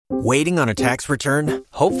Waiting on a tax return?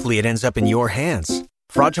 Hopefully it ends up in your hands.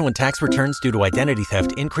 Fraudulent tax returns due to identity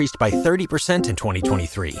theft increased by 30% in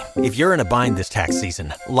 2023. If you're in a bind this tax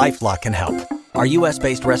season, LifeLock can help. Our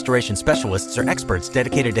U.S.-based restoration specialists are experts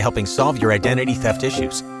dedicated to helping solve your identity theft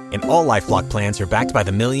issues. And all LifeLock plans are backed by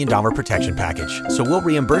the $1 Million Protection Package. So we'll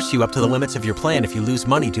reimburse you up to the limits of your plan if you lose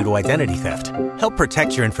money due to identity theft. Help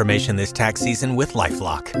protect your information this tax season with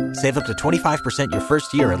LifeLock. Save up to 25% your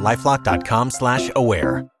first year at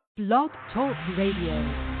LifeLock.com/aware. Blog Talk Radio.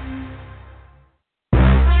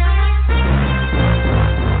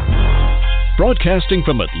 Broadcasting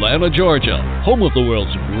from Atlanta, Georgia, home of the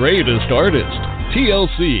world's greatest artists,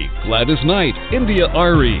 TLC, Gladys Knight, India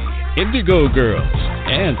Ari, Indigo Girls,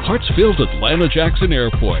 and Hartsfield Atlanta Jackson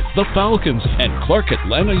Airport, the Falcons, and Clark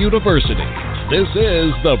Atlanta University. This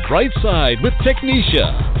is The Bright Side with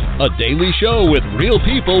Technisha, a daily show with real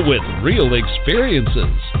people with real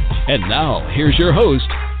experiences. And now, here's your host,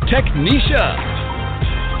 Technisha.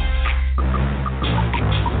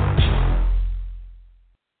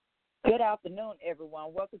 Good afternoon,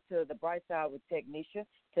 everyone. Welcome to The Bright Side with Technisha.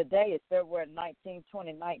 Today is February 19,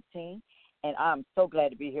 2019, and I'm so glad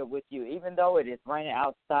to be here with you. Even though it is raining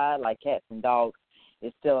outside like cats and dogs,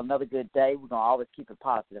 it's still another good day. We're going to always keep it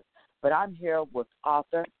positive. But I'm here with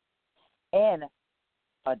author and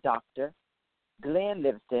a doctor, Glenn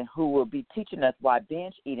Livingston, who will be teaching us why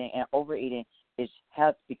binge eating and overeating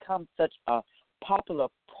has become such a popular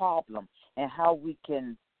problem and how we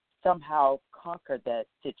can somehow conquer that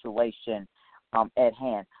situation at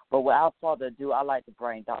hand. But without further ado, I'd like to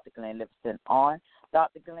bring Dr. Glenn Livingston on.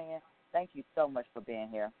 Dr. Glenn, thank you so much for being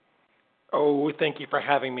here. Oh, thank you for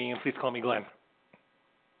having me, and please call me Glenn.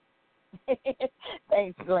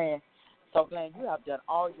 Thanks, Glenn. So, Glenn, you have done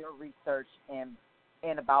all your research in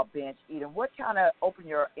about binge eating. What kind of opened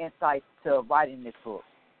your insights to writing this book?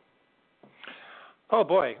 Oh,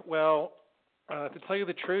 boy. Well, to tell you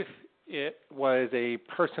the truth, it was a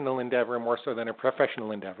personal endeavor more so than a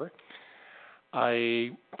professional endeavor.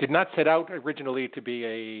 I did not set out originally to be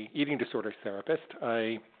a eating disorders therapist.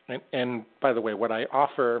 And by the way, what I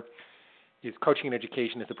offer is coaching and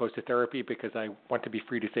education as opposed to therapy because I want to be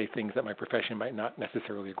free to say things that my profession might not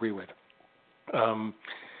necessarily agree with.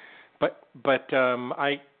 But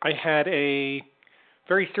I had a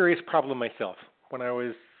very serious problem myself. When I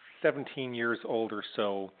was 17 years old or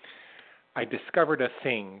so, I discovered a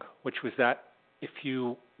thing, which was that if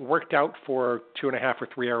you worked out for 2.5 or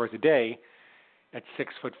 3 hours a day at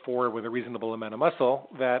 6'4" with a reasonable amount of muscle,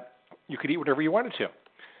 that you could eat whatever you wanted to.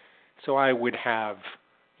 So I would have,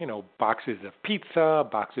 boxes of pizza,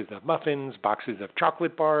 boxes of muffins, boxes of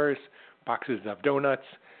chocolate bars, boxes of donuts.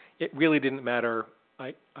 It really didn't matter.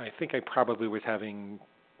 I think I probably was having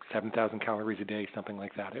 7,000 calories a day, something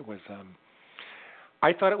like that. It was.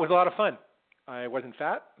 I thought it was a lot of fun. I wasn't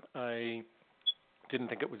fat. I didn't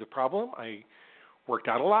think it was a problem. I worked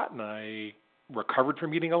out a lot, and I recovered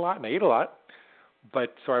from eating a lot, and I ate a lot.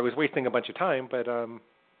 So I was wasting a bunch of time, but I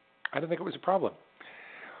didn't think it was a problem.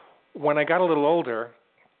 When I got a little older,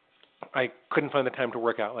 I couldn't find the time to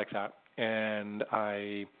work out like that, and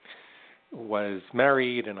I was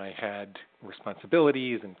married, and I had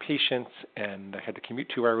responsibilities and patients, and I had to commute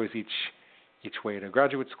 2 hours each way to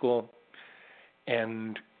graduate school,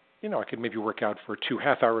 and I could maybe work out for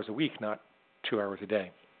 2.5 hours a week, not 2 hours a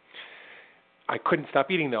day. I couldn't stop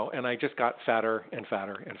eating, though, and I just got fatter and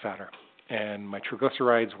fatter and fatter. And my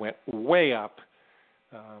triglycerides went way up.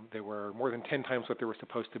 They were more than 10 times what they were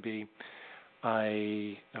supposed to be.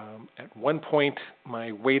 At one point,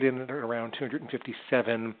 my weight ended at around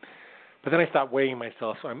 257, but then I stopped weighing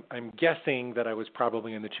myself, so I'm guessing that I was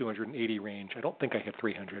probably in the 280 range. I don't think I hit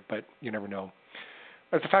 300, but you never know.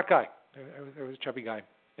 I was a fat guy. I was a chubby guy.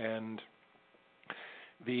 And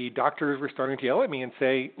the doctors were starting to yell at me and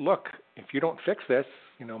say, look, if you don't fix this,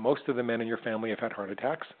 most of the men in your family have had heart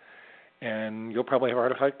attacks, and you'll probably have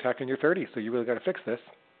a heart attack in your 30s, so you really got to fix this.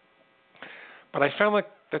 But I found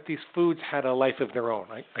that these foods had a life of their own.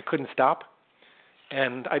 I couldn't stop,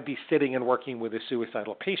 and I'd be sitting and working with a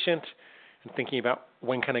suicidal patient and thinking about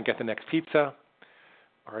when can I get the next pizza,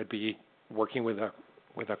 or I'd be working with a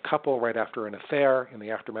couple right after an affair, in the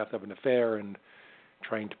aftermath of an affair, and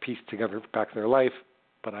trying to piece together back their life,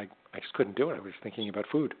 but I just couldn't do it. I was thinking about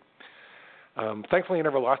food. Thankfully, I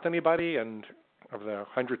never lost anybody, and of the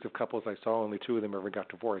hundreds of couples I saw, only 2 of them ever got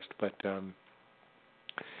divorced. But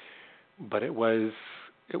it was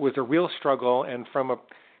a real struggle, and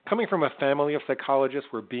coming from a family of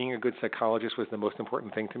psychologists where being a good psychologist was the most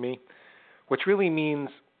important thing to me, which really means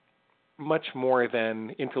much more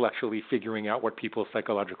than intellectually figuring out what people's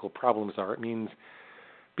psychological problems are. It means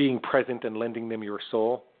being present and lending them your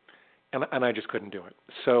soul. and I just couldn't do it.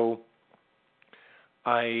 So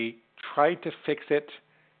I tried to fix it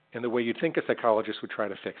in the way you'd think a psychologist would try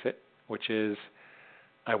to fix it, which is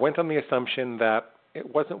I went on the assumption that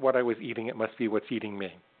it wasn't what I was eating, it must be what's eating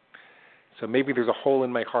me. So maybe there's a hole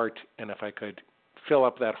in my heart, and if I could fill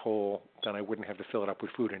up that hole, then I wouldn't have to fill it up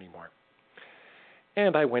with food anymore.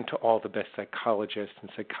 And I went to all the best psychologists and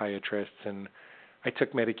psychiatrists, and I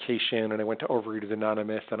took medication, and I went to Overeaters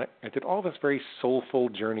Anonymous, and I did all this very soulful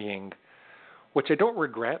journeying, which I don't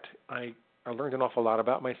regret. I learned an awful lot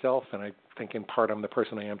about myself, and I think in part I'm the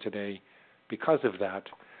person I am today because of that.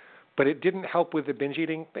 But it didn't help with the binge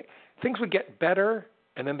eating. Things would get better,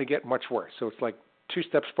 and then they get much worse. So it's like 2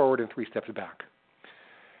 steps forward and 3 steps back.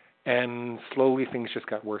 And slowly things just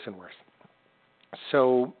got worse and worse.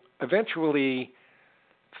 So eventually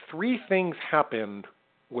 3 things happened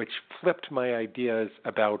which flipped my ideas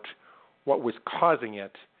about what was causing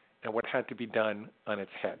it and what had to be done on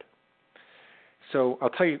its head. So I'll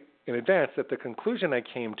tell you in advance that the conclusion I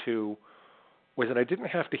came to was that I didn't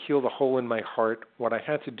have to heal the hole in my heart. What I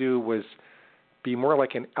had to do was be more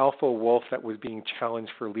like an alpha wolf that was being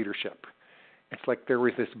challenged for leadership. It's like there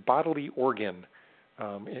was this bodily organ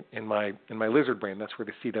in my lizard brain. That's where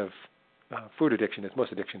the seat of food addiction is.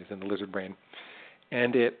 Most addiction is in the lizard brain.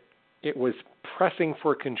 And it was pressing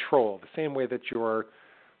for control, the same way that your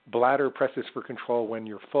bladder presses for control when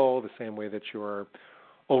you're full, the same way that your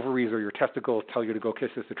ovaries or your testicles tell you to go kiss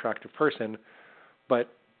this attractive person.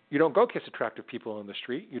 But you don't go kiss attractive people on the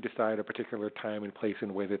street. You decide a particular time and place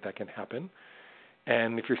and way that can happen.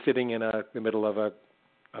 And if you're sitting in the middle of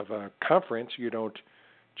a conference, you don't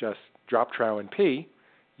just drop trow and pee.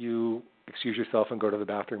 You excuse yourself and go to the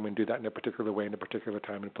bathroom and do that in a particular way in a particular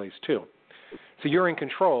time and place too. So you're in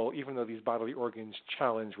control, even though these bodily organs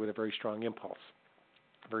challenge with a very strong impulse,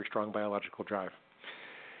 a very strong biological drive.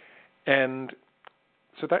 And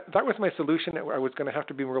so that was my solution. I was going to have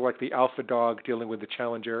to be more like the alpha dog dealing with the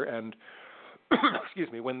challenger. And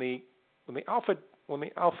excuse me, when the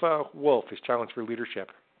alpha wolf is challenged for leadership,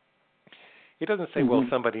 it doesn't say, well,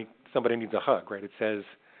 somebody needs a hug, right? It says,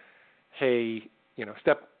 hey,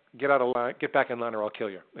 get out of line, get back in line, or I'll kill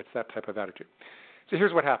you. It's that type of attitude. So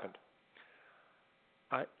here's what happened.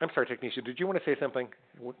 I'm sorry, Technisha, did you want to say something?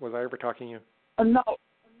 Was I ever talking to you? No.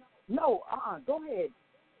 Go ahead,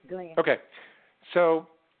 Glenn. Okay. So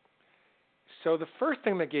the first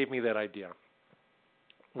thing that gave me that idea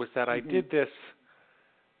was that I did this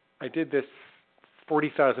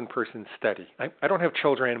 40,000 person study. I don't have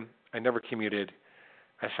children. I never commuted.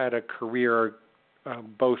 I had a career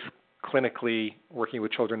both clinically working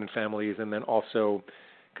with children and families and then also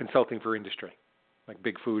consulting for industry, like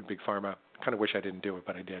big food, big pharma. Kind of wish I didn't do it,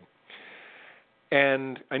 but I did.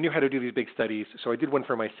 And I knew how to do these big studies, so I did one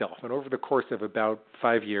for myself. And over the course of about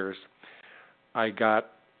 5 years, I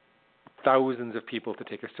got thousands of people to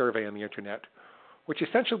take a survey on the internet, which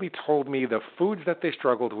essentially told me the foods that they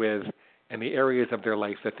struggled with and the areas of their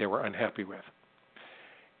life that they were unhappy with.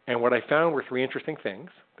 And what I found were 3 interesting things: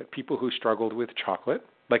 that people who struggled with chocolate,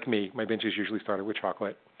 like me, my binges usually started with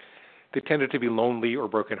chocolate, they tended to be lonely or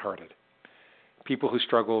brokenhearted. People who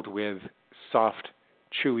struggled with soft,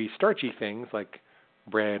 chewy, starchy things like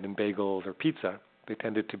bread and bagels or pizza, they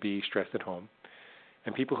tended to be stressed at home.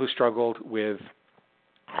 And people who struggled with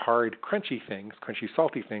hard, crunchy things, crunchy,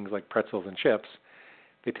 salty things like pretzels and chips,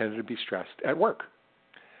 they tended to be stressed at work.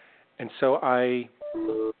 And so I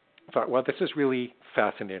thought, well, this is really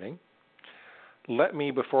fascinating.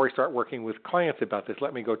 Before I start working with clients about this,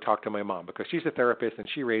 let me go talk to my mom, because she's a therapist and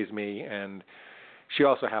she raised me, and she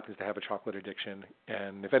also happens to have a chocolate addiction.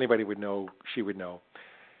 And if anybody would know, she would know.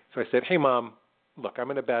 So I said, hey, Mom, look, I'm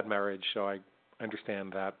in a bad marriage, so I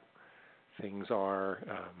understand that things are,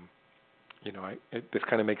 this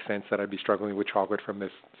kind of makes sense that I'd be struggling with chocolate from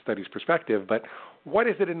this study's perspective, but what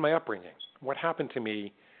is it in my upbringing? What happened to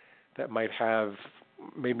me that might have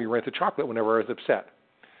made me run to chocolate whenever I was upset?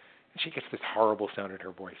 And she gets this horrible sound in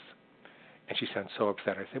her voice, and she sounds so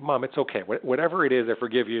upset. I say, Mom, it's okay. Whatever it is, I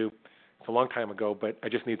forgive you. It's a long time ago, but I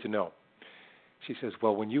just need to know. She says,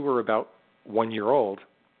 well, when you were about 1 year old,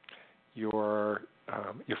 your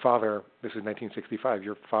father, this is 1965,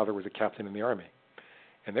 your father was a captain in the Army,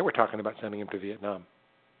 and they were talking about sending him to Vietnam.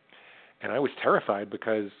 And I was terrified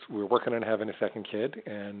because we were working on having a second kid,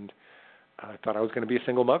 and I thought I was going to be a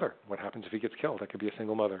single mother. What happens if he gets killed? I could be a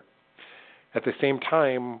single mother. At the same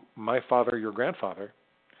time, my father, your grandfather,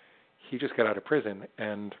 he just got out of prison,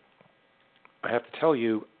 and I have to tell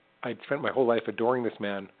you, I'd spent my whole life adoring this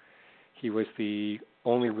man. He was the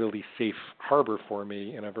only really safe harbor for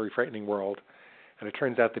me in a very frightening world, and it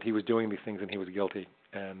turns out that he was doing these things and he was guilty,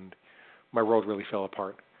 and my world really fell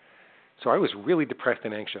apart. So I was really depressed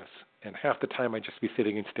and anxious, and half the time I'd just be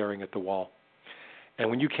sitting and staring at the wall. And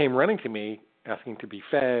when you came running to me asking to be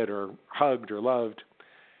fed or hugged or loved,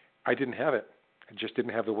 I didn't have it. I just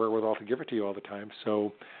didn't have the wherewithal to give it to you all the time.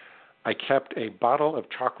 So I kept a bottle of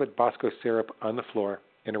chocolate Bosco syrup on the floor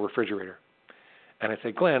in a refrigerator. And I'd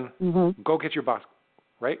say, Glenn, go get your Bosco,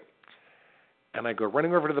 right? And I'd go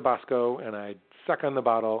running over to the Bosco, and I'd suck on the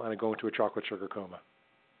bottle, and I'd go into a chocolate sugar coma.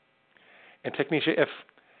 And Technisha,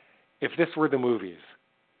 if this were the movies,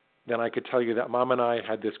 then I could tell you that Mom and I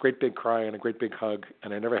had this great big cry and a great big hug,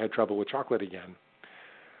 and I never had trouble with chocolate again.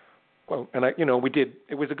 Well, and we did.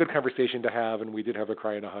 It was a good conversation to have, and we did have a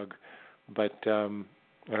cry and a hug. But and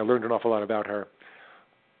I learned an awful lot about her.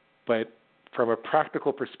 But from a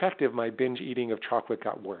practical perspective, my binge eating of chocolate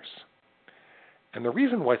got worse. And the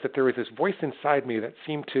reason was that there was this voice inside me that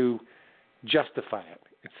seemed to justify it.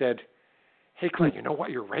 It said, hey, Glenn, you know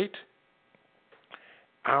what? You're right.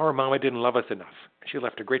 Our mama didn't love us enough. She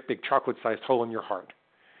left a great big chocolate-sized hole in your heart.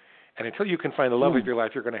 And until you can find the love of your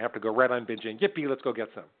life, you're going to have to go right on binging. Yippee, let's go get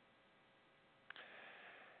some.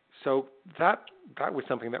 So that was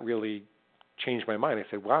something that really changed my mind. I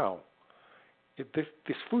said, wow, this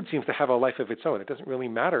food seems to have a life of its own. It doesn't really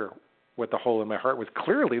matter what the hole in my heart was.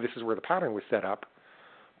 Clearly, this is where the pattern was set up.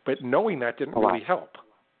 But knowing that didn't really help.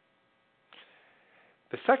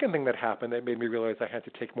 The second thing that happened that made me realize I had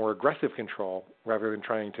to take more aggressive control rather than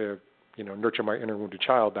trying to, nurture my inner wounded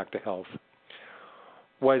child back to health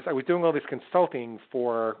was I was doing all this consulting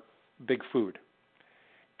for Big Food.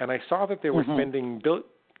 And I saw that they were spending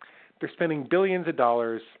billions of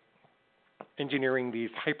dollars engineering these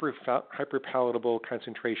hyper-palatable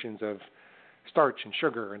concentrations of starch and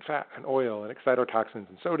sugar and fat and oil and excitotoxins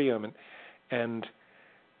and sodium and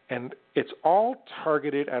it's all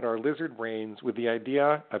targeted at our lizard brains with the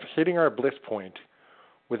idea of hitting our bliss point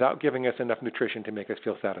without giving us enough nutrition to make us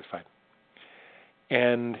feel satisfied.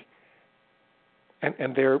 And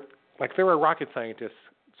there are rocket scientists,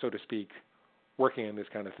 so to speak, working on this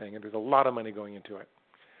kind of thing, and there's a lot of money going into it.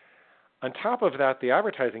 On top of that, the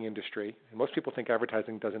advertising industry, and most people think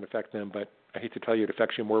advertising doesn't affect them, but I hate to tell you it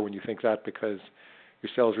affects you more when you think that because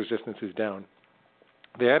your sales resistance is down.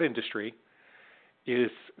 The ad industry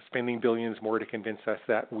is spending billions more to convince us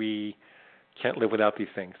that we can't live without these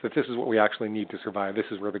things, that this is what we actually need to survive. This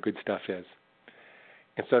is where the good stuff is.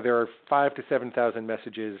 And so there are 5,000 to 7,000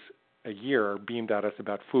 messages a year beamed at us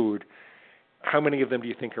about food. How many of them do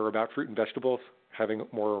you think are about fruit and vegetables, having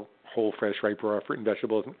more whole, fresh, ripe, raw fruit and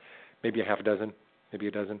vegetables? Maybe a half a dozen, maybe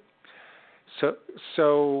a dozen.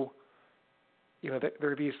 So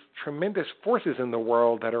there are these tremendous forces in the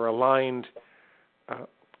world that are aligned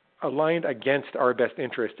against our best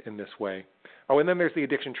interest in this way. Oh, and then there's the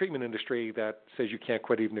addiction treatment industry that says you can't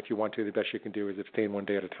quit even if you want to. The best you can do is abstain one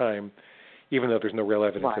day at a time, even though there's no real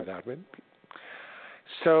evidence of that.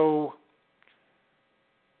 So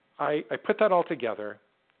I put that all together,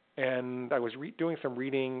 and I was doing some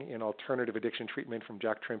reading in alternative addiction treatment from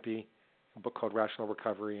Jack Trimpey, a book called Rational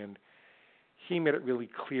Recovery, and he made it really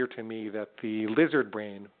clear to me that the lizard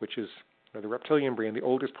brain, which is the reptilian brain, the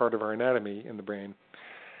oldest part of our anatomy in the brain,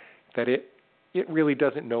 that it really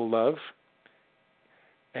doesn't know love.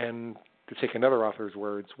 And to take another author's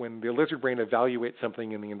words, when the lizard brain evaluates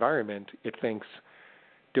something in the environment, it thinks,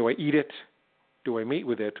 do I eat it, do I mate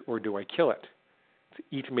with it, or do I kill it? It's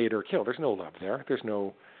eat, mate, or kill. There's no love there. There's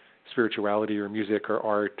no spirituality or music or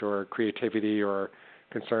art or creativity or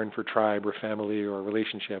concern for tribe or family or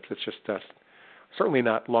relationships. It's just certainly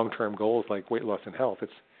not long-term goals like weight loss and health.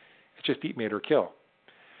 It's just eat, mate, or kill.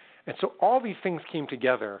 And so all these things came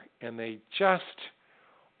together, and they just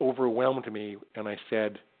overwhelmed me, and I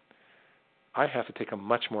said, I have to take a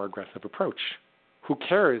much more aggressive approach. Who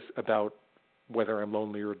cares about whether I'm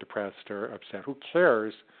lonely or depressed or upset? Who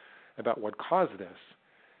cares about what caused this?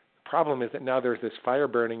 The problem is that now there's this fire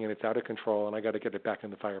burning, and it's out of control, and I got to get it back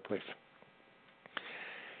in the fireplace.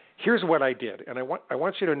 Here's what I did, and I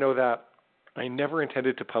want you to know that I never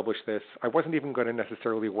intended to publish this. I wasn't even going to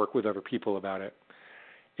necessarily work with other people about it.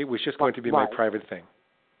 It was just going to be my private thing,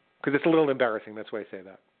 because it's a little embarrassing. That's why I say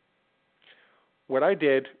that. What I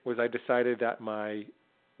did was I decided that my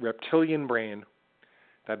reptilian brain,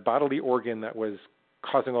 that bodily organ that was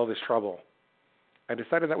causing all this trouble, I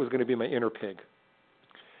decided that was going to be my inner pig.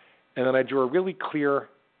 And then I drew a really clear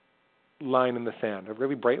line in the sand, a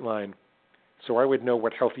really bright line, so I would know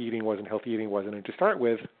what healthy eating was and healthy eating wasn't. And to start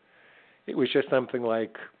with, it was just something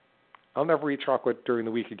like, I'll never eat chocolate during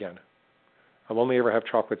the week again. I'll only ever have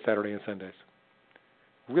chocolate Saturday and Sundays.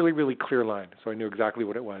 Really, really clear line, so I knew exactly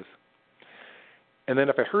what it was. And then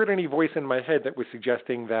if I heard any voice in my head that was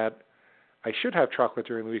suggesting that I should have chocolate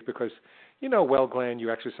during the week because, well, Glenn,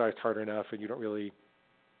 you exercised hard enough and you don't really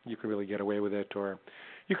you can really get away with it, or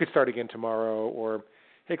you could start again tomorrow, or,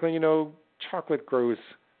 hey, Glenn, chocolate grows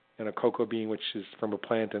in a cocoa bean, which is from a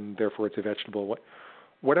plant, and therefore it's a vegetable.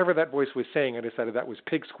 Whatever that voice was saying, I decided that was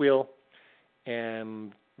pig squeal,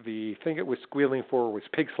 and the thing it was squealing for was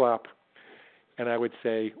pig slop. And I would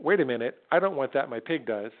say, wait a minute, I don't want that, my pig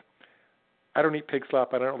does. I don't eat pig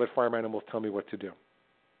slop, I don't let farm animals tell me what to do.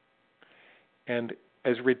 And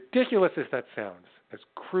as ridiculous as that sounds, as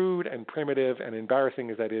crude and primitive and embarrassing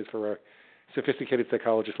as that is for a sophisticated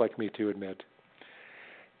psychologist like me to admit,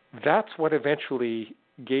 that's what eventually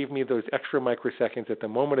gave me those extra microseconds at the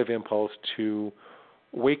moment of impulse to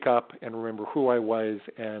wake up and remember who I was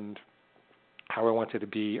and how I wanted to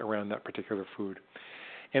be around that particular food.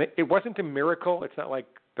 And it wasn't a miracle. It's not like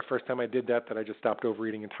the first time I did that I just stopped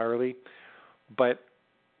overeating entirely. But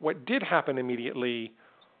what did happen immediately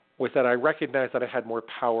was that I recognized that I had more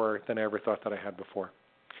power than I ever thought that I had before.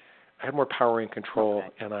 I had more power and control,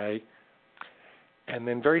 okay. And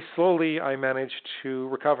then very slowly I managed to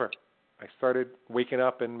recover. I started waking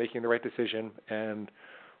up and making the right decision, and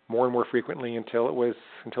more frequently until it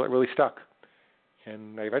really stuck.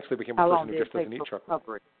 And I eventually became a person who just doesn't eat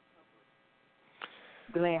chocolate.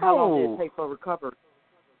 Glenn, how long did it take for recovery?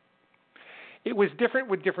 It was different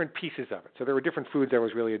with different pieces of it. So there were different foods I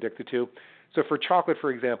was really addicted to. So for chocolate,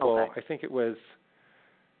 for example, okay. I think it was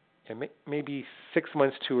maybe 6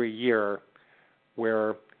 months to a year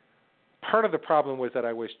where part of the problem was that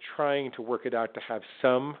I was trying to work it out to have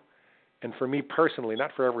some, and for me personally,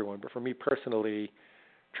 not for everyone, but for me personally,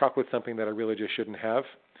 chocolate's something that I really just shouldn't have.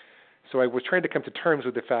 So I was trying to come to terms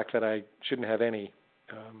with the fact that I shouldn't have any.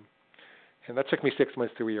 And that took me 6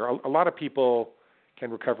 months to a year. A lot of people can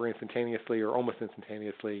recover instantaneously or almost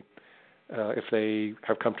instantaneously if they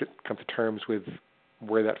have come to terms with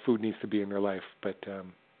where that food needs to be in their life. But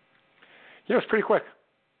it was pretty quick.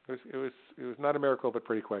 It was not a miracle, but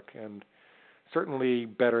pretty quick, and certainly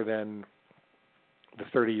better than the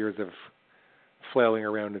 30 years of flailing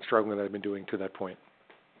around and struggling that I've been doing to that point.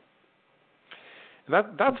 And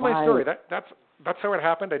that's my story. That's how it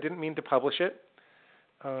happened. I didn't mean to publish it.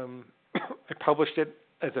 I published it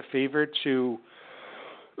as a favor to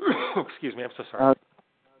excuse me, I'm so sorry.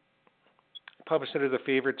 I published it as a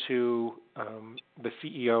favor to the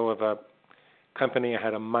CEO of a company I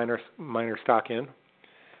had a minor stock in,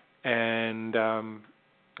 and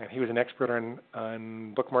he was an expert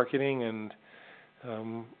on book marketing, and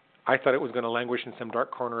I thought it was going to languish in some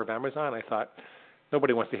dark corner of Amazon. I thought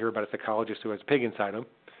nobody wants to hear about a psychologist who has a pig inside him,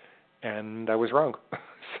 and I was wrong.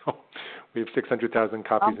 So we have 600,000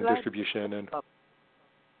 copies in distribution. And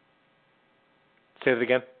say that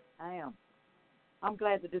again. I am. I'm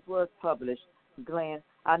glad that this was published, Glenn.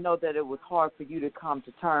 I know that it was hard for you to come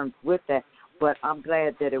to terms with that, but I'm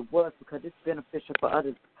glad that it was, because it's beneficial for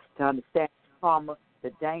others to understand the trauma,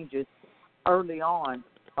 the dangers early on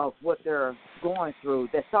of what they're going through,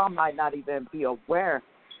 that some might not even be aware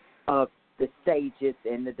of the stages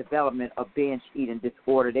and the development of binge eating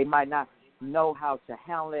disorder. They might not know how to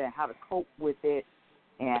handle it and how to cope with it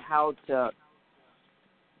and how to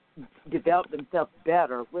develop themselves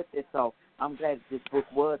better with it. So I'm glad this book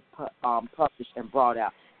was published and brought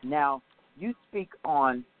out. Now, you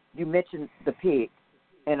mentioned the pig,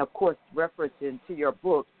 and of course, referencing to your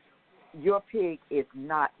book, your pig is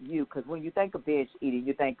not you, because when you think of binge eating,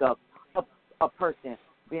 you think of a person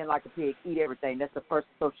being like a pig, eat everything. That's the first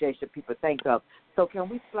association people think of. So can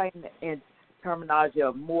we explain in terminology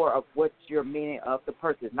of more of what you're meaning of the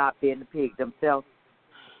person not being the pig themselves?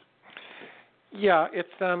 Yeah, it's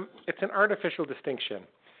an artificial distinction.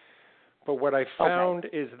 But what I found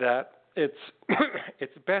is that it's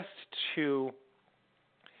best to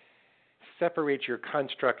separate your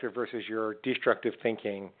constructive versus your destructive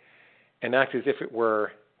thinking and act as if it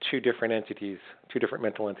were two different entities, two different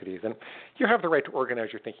mental entities. And you have the right to organize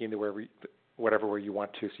your thinking into whatever way you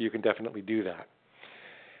want to, so you can definitely do that.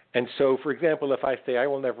 And so, for example, if I say I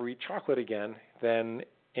will never eat chocolate again, then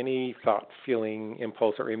any thought, feeling,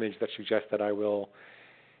 impulse, or image that suggests that I will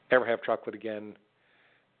ever have chocolate again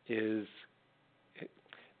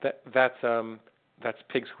that's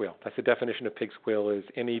pig squeal. That's the definition of pig squeal, is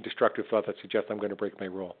any destructive thought that suggests I'm going to break my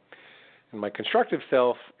rule. And my constructive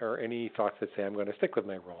self are any thoughts that say I'm going to stick with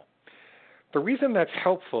my rule. The reason that's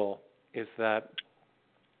helpful is that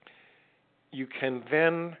you can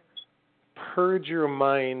then purge your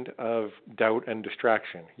mind of doubt and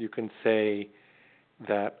distraction. You can say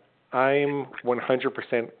that I'm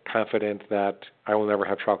 100% confident that I will never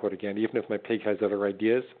have chocolate again, even if my pig has other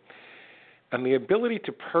ideas. And the ability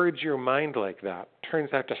to purge your mind like that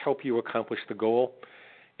turns out to help you accomplish the goal.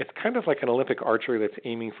 It's kind of like an Olympic archer that's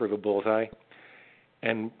aiming for the bullseye.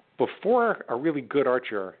 And before a really good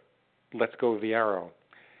archer lets go of the arrow,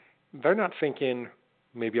 they're not thinking,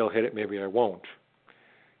 maybe I'll hit it, maybe I won't.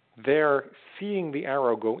 They're seeing the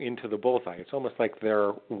arrow go into the bullseye. It's almost like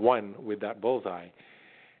they're one with that bullseye.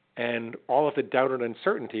 And all of the doubt and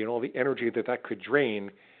uncertainty and all the energy that could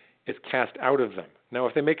drain is cast out of them. Now,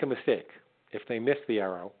 if they make a mistake, if they miss the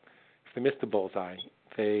arrow, if they miss the bullseye,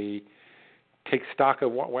 they take stock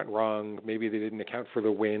of what went wrong. Maybe they didn't account for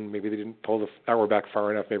the wind. Maybe they didn't pull the arrow back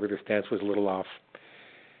far enough. Maybe their stance was a little off.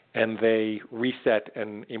 And they reset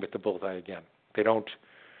and aim at the bullseye again. They don't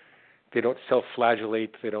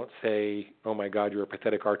self-flagellate. They don't say, oh, my God, you're a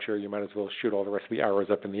pathetic archer. You might as well shoot all the rest of the arrows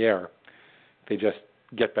up in the air. They just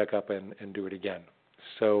get back up and do it again.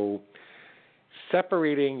 So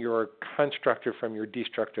separating your constructive from your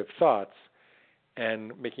destructive thoughts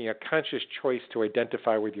and making a conscious choice to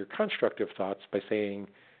identify with your constructive thoughts by saying,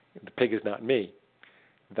 the pig is not me,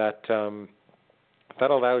 that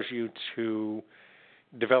allows you to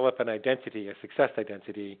develop an identity, a success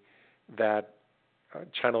identity, that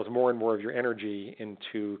channels more and more of your energy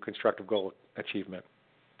into constructive goal achievement.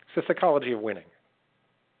 It's the psychology of winning.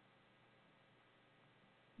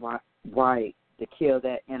 Right. To kill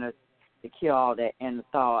all that inner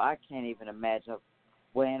thought. I can't even imagine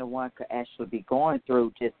what anyone could actually be going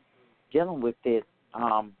through just dealing with this.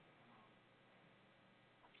 To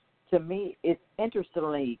me, it's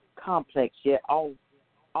interestingly complex, yet all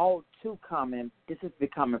too common. This is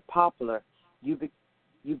becoming popular. You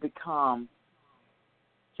become,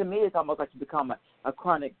 to me, it's almost like you become a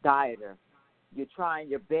chronic dieter. You're trying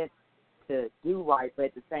your best to do right, but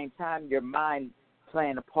at the same time, your mind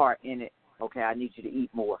playing a part in it. Okay, I need you to eat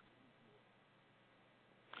more.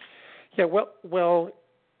 Yeah, well,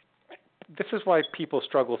 this is why people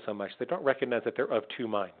struggle so much. They don't recognize that they're of two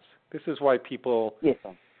minds. This is why people, yes,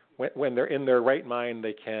 sir. When they're in their right mind,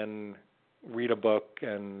 they can read a book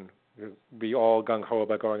and be all gung-ho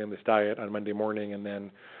about going on this diet on Monday morning, and then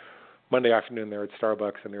Monday afternoon they're at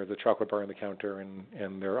Starbucks and there's a chocolate bar on the counter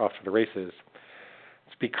and they're off to the races.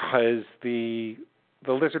 It's because the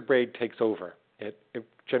lizard brain takes over. It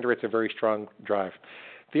generates a very strong drive.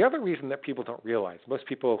 The other reason that people don't realize, most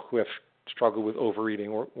people who have struggled with overeating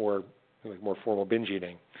or like more formal binge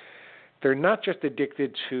eating, they're not just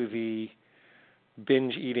addicted to the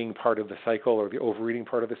binge eating part of the cycle or the overeating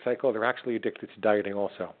part of the cycle, they're actually addicted to dieting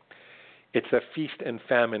also. It's a feast and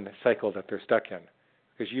famine cycle that they're stuck in,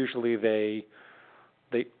 because usually they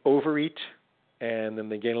overeat and then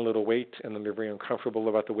they gain a little weight and then they're very uncomfortable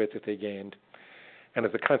about the weight that they gained. And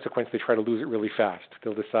as a consequence, they try to lose it really fast.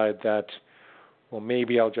 They'll decide that, well,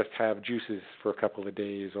 maybe I'll just have juices for a couple of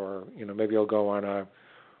days, or maybe I'll go on a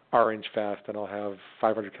orange fast and I'll have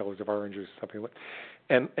 500 calories of oranges, something like.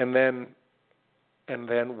 And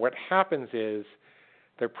then what happens is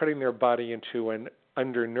they're putting their body into an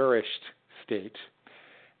undernourished state,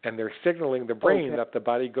 and they're signaling the brain that the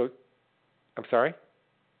body goes. I'm sorry?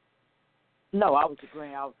 No, I was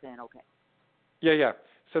agreeing. I was saying okay. Yeah.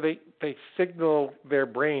 So they signal their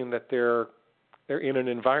brain that they're in an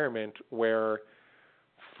environment where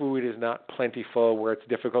food is not plentiful, where it's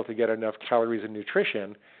difficult to get enough calories and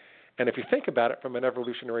nutrition. And if you think about it from an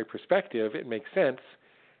evolutionary perspective, it makes sense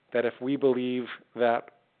that if we believe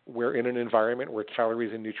that we're in an environment where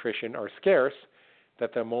calories and nutrition are scarce,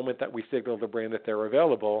 that the moment that we signal the brain that they're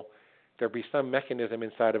available, there'll be some mechanism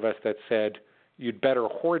inside of us that said, you'd better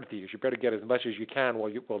hoard these. You better get as much as you can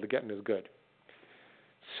while the getting is good.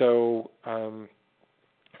 So I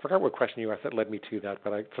forgot what question you asked that led me to that,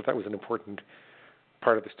 but I thought that was an important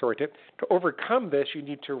part of the story. To overcome this, you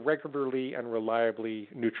need to regularly and reliably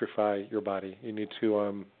nutrify your body. You need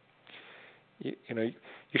to, you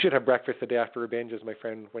should have breakfast the day after a binge, as my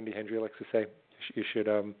friend Wendy Hendry likes to say. You should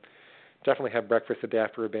definitely have breakfast the day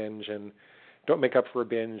after a binge, and don't make up for a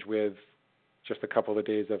binge with just a couple of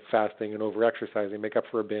days of fasting and over-exercising. Make up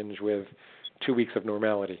for a binge with 2 weeks of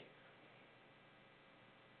normality.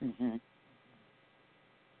 Mm-hmm.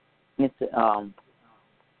 It's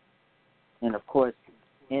and of course,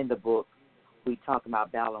 in the book, we talk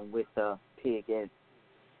about battling with the pig. And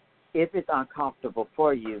if it's uncomfortable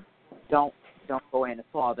for you, don't go any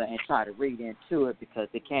farther and try to read into it, because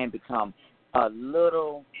it can become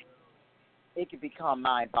it can become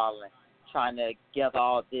mind-boggling trying to gather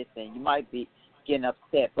all this, and you might be getting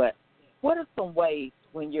upset. But what are some ways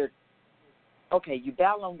when you're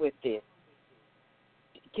battling with this?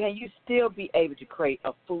 Can you still be able to create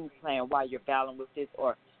a food plan while you're battling with this,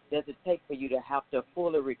 or does it take for you to have to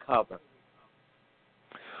fully recover?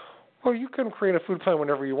 Well, you can create a food plan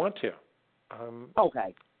whenever you want to.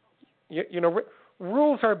 Okay.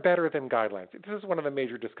 Rules are better than guidelines. This is one of the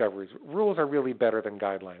major discoveries. Rules are really better than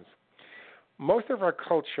guidelines. most of our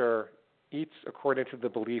culture eats according to the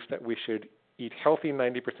belief that we should eat healthy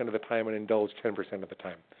 90% of the time and indulge 10% of the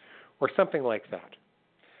time, or something like that,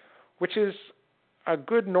 which is a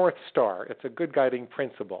good North Star. It's a good guiding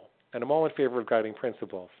principle, and I'm all in favor of guiding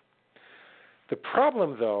principles. The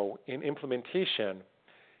problem, though, in implementation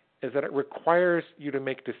is that it requires you to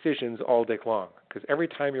make decisions all day long, because every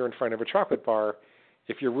time you're in front of a chocolate bar,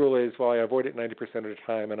 if your rule is, well, I avoid it 90% of the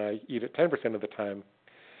time and I eat it 10% of the time,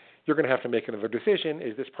 you're going to have to make another decision.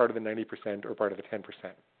 Is this part of the 90% or part of the 10%?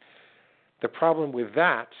 The problem with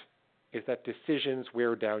that is that decisions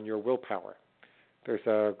wear down your willpower. There's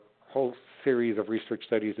a whole series of research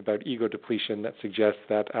studies about ego depletion that suggests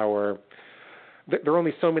that there are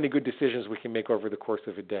only so many good decisions we can make over the course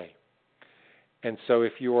of a day. And so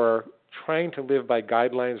if you're trying to live by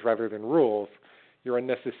guidelines rather than rules, you're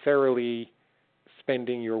unnecessarily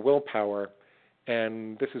spending your willpower,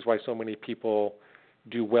 and this is why so many people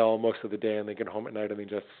do well most of the day and they get home at night and they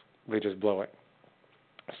just blow it.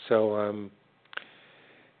 So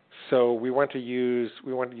we want to use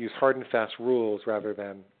hard and fast rules rather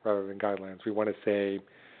than guidelines. We want to say,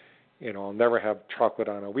 I'll never have chocolate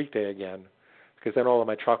on a weekday again, because then all of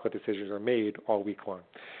my chocolate decisions are made all week long.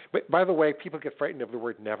 But by the way, people get frightened of the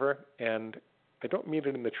word never, and I don't mean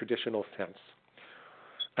it in the traditional sense.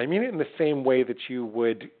 I mean it in the same way that you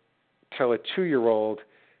would tell a 2-year-old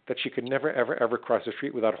that she could never, ever, ever cross the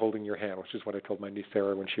street without holding your hand, which is what I told my niece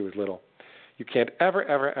Sarah when she was little. You can't ever,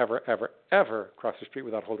 ever, ever, ever, ever cross the street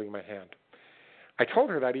without holding my hand. I told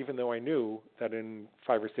her that even though I knew that in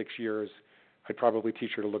 5 or 6 years I'd probably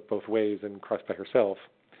teach her to look both ways and cross by herself.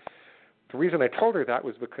 The reason I told her that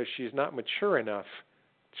was because she's not mature enough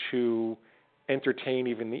to entertain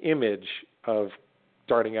even the image of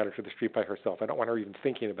darting out into the street by herself. I don't want her even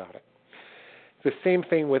thinking about it. It's the same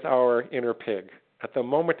thing with our inner pig. At the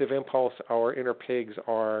moment of impulse, our inner pigs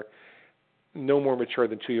are no more mature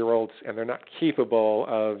than 2-year-olds, and they're not capable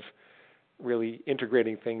of really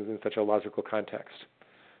integrating things in such a logical context.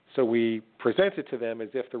 So we present it to them as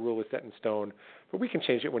if the rule is set in stone, but we can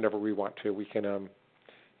change it whenever we want to. We can, I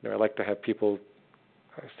like to have people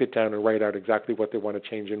sit down and write out exactly what they want to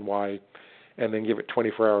change and why, and then give it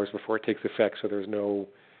 24 hours before it takes effect, so there's no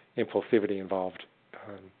impulsivity involved.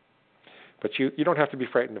 But you don't have to be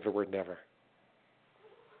frightened of the word never.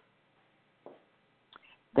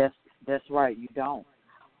 That's right. You don't.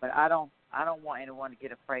 But I don't want anyone to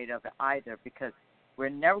get afraid of it either, because we're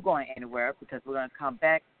never going anywhere, because we're going to come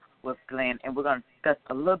back with Glenn and we're going to discuss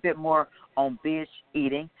a little bit more on binge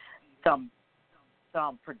eating, some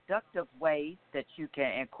productive ways that you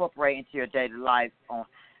can incorporate into your daily life on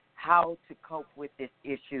how to cope with this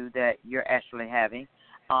issue that you're actually having.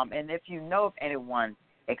 And if you know of anyone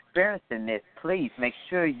experiencing this, please make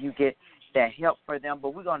sure you get that help for them.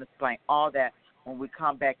 But we're going to explain all that when we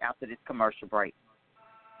come back after this commercial break.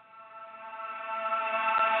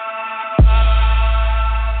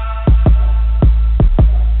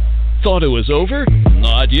 Thought it was over?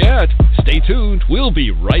 Not yet. Stay tuned. We'll be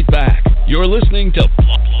right back. You're listening to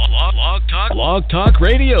Blog Talk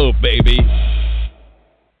Radio, baby.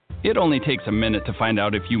 It only takes a minute to find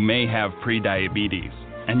out if you may have prediabetes.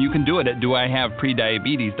 And you can do it at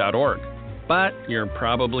doihaveprediabetes.org. But you're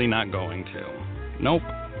probably not going to. Nope.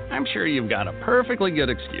 I'm sure you've got a perfectly good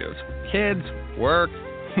excuse. Kids, work.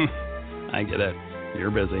 I get it.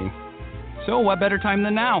 You're busy. So what better time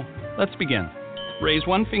than now? Let's begin. Raise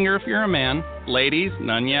one finger if you're a man. Ladies,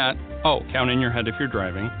 none yet. Oh, count in your head if you're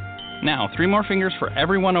driving. Now, 3 more fingers for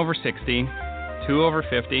everyone over 60, 2 over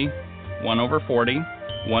 50, 1 over 40,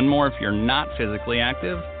 1 more if you're not physically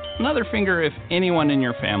active, another finger if anyone in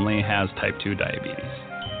your family has type 2 diabetes,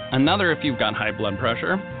 another if you've got high blood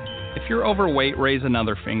pressure. If you're overweight, raise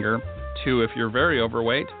another finger, 2 if you're very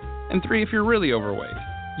overweight, and 3 if you're really overweight.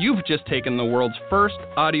 You've just taken the world's first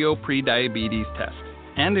audio prediabetes test.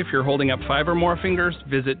 And if you're holding up 5 or more fingers,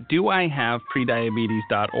 visit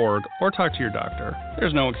doihaveprediabetes.org or talk to your doctor.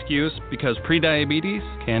 There's no excuse, because prediabetes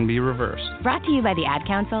can be reversed. Brought to you by the Ad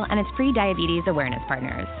Council and its pre-diabetes awareness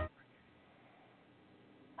partners.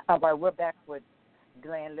 All right, we're back with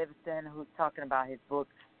Glenn Livingston, who's talking about his book,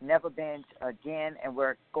 Never Binge Again, and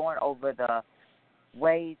we're going over the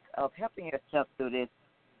ways of helping yourself through this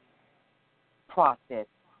process.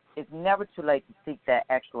 It's never too late to seek that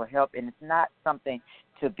actual help, and it's not something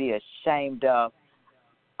to be ashamed of.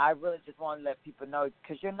 I really just want to let people know,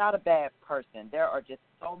 because you're not a bad person. There are just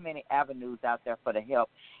so many avenues out there for the help,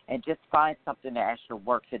 and just find something that actually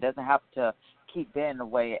works. It doesn't have to keep being the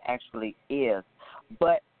way it actually is.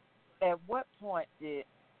 But at what point did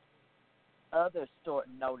others start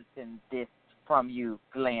noticing this from you,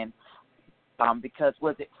 Glenn? Because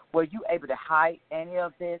were you able to hide any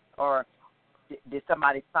of this, or Did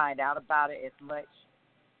somebody find out about it as much?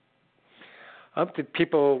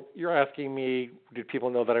 You're asking me, did people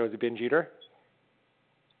know that I was a binge eater?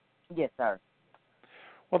 Yes, sir.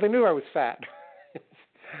 Well, they knew I was fat.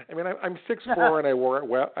 I mean, I'm 6'4", and I wore it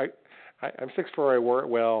well. I'm 6'4", I wore it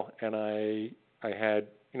well, and I had,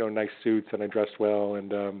 nice suits, and I dressed well,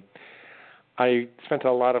 and I spent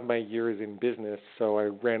a lot of my years in business, so I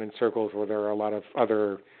ran in circles where there are a lot of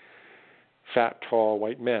other fat, tall,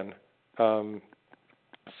 white men.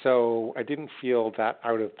 So I didn't feel that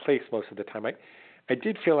out of place most of the time. I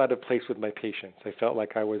did feel out of place with my patients. I felt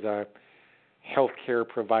like I was a healthcare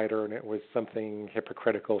provider, and it was something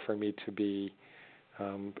hypocritical for me to be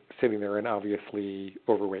sitting there and obviously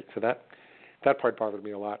overweight. So that part bothered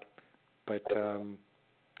me a lot. But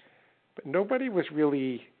nobody was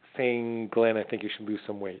really saying, Glenn, I think you should lose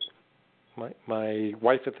some weight. My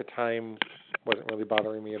wife at the time wasn't really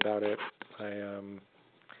bothering me about it.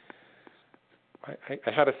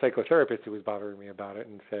 I had a psychotherapist who was bothering me about it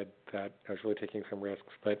and said that I was really taking some risks.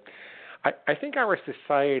 But I think our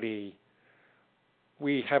society,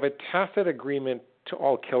 we have a tacit agreement to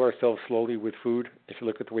all kill ourselves slowly with food, if you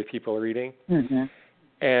look at the way people are eating. Mm-hmm.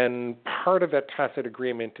 And part of that tacit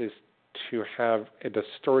agreement is to have a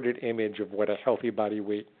distorted image of what a healthy body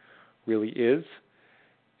weight really is.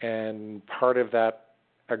 And part of that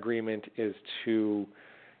agreement is to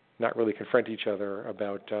not really confront each other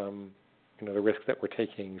about the risks that we're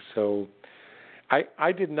taking. So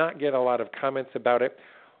I did not get a lot of comments about it.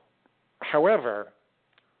 However,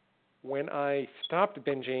 when I stopped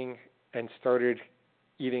binging and started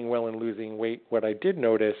eating well and losing weight, what I did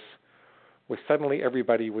notice was suddenly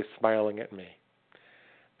everybody was smiling at me.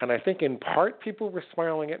 And I think in part people were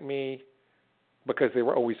smiling at me because they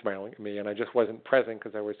were always smiling at me, and I just wasn't present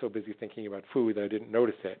because I was so busy thinking about food that I didn't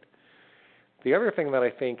notice it. The other thing that I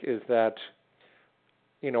think is that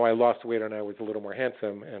I lost weight and I was a little more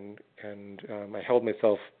handsome, and I held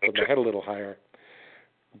myself with my head a little higher.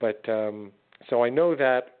 But so I know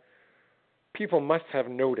that people must have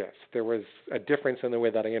noticed there was a difference in the way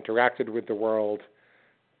that I interacted with the world.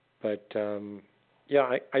 But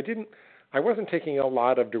I wasn't taking a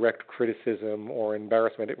lot of direct criticism or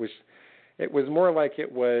embarrassment. It was more like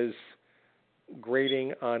it was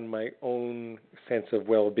grating on my own sense of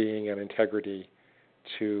well-being and integrity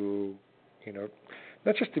to,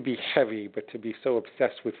 not just to be heavy, but to be so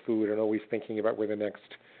obsessed with food and always thinking about where the next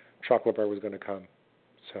chocolate bar was going to come.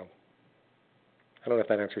 So I don't know if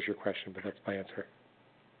that answers your question, but that's my answer.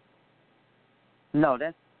 No,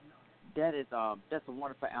 that's a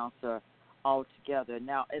wonderful answer altogether.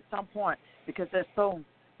 Now, at some point, because there's so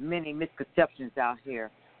many misconceptions out here,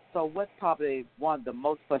 so what's probably one of the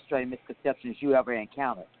most frustrating misconceptions you ever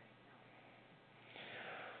encountered?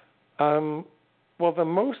 Well, the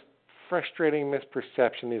most frustrating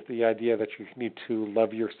misperception is the idea that you need to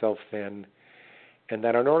love yourself thin, and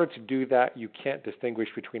that in order to do that, you can't distinguish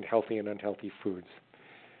between healthy and unhealthy foods.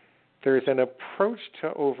 There's an approach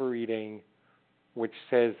to overeating which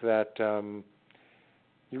says that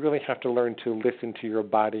you really have to learn to listen to your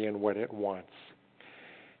body and what it wants.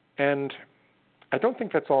 And I don't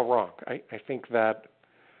think that's all wrong. I think that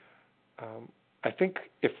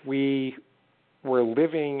if we were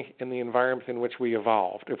living in the environment in which we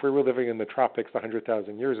evolved, if we were living in the tropics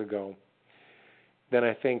 100,000 years ago, then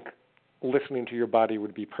I think listening to your body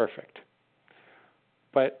would be perfect.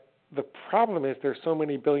 But the problem is there's so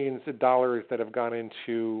many billions of dollars that have gone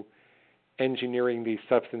into engineering these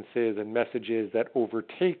substances and messages that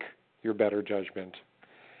overtake your better judgment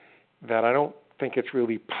that I don't think it's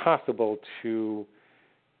really possible to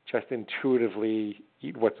just intuitively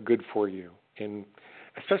eat what's good for you, and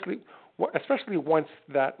especially once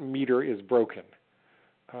that meter is broken.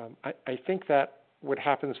 I think that what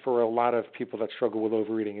happens for a lot of people that struggle with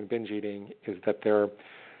overeating and binge eating is that their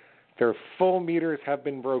full meters have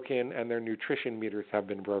been broken and their nutrition meters have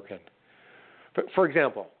been broken. But for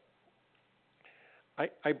example,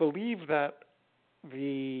 I believe that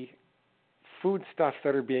the foodstuffs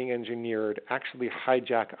that are being engineered actually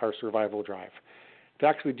hijack our survival drive. They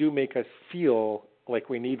actually do make us feel like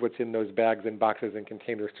we need what's in those bags and boxes and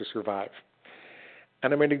containers to survive.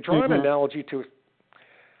 And I'm going to draw an analogy to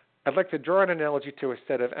a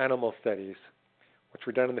set of animal studies, which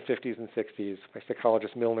were done in the 50s and 60s by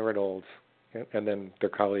psychologists Milner and Olds, and then their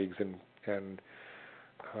colleagues and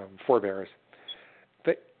forebears,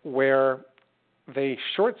 where they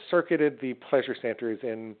short-circuited the pleasure centers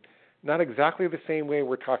in not exactly the same way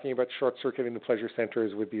we're talking about short-circuiting the pleasure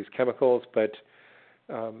centers with these chemicals, but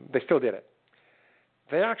they still did it.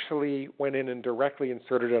 They actually went in and directly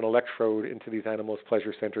inserted an electrode into these animals'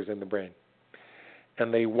 pleasure centers in the brain.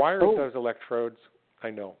 And they wired those electrodes. I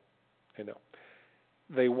know.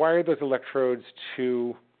 they wired those electrodes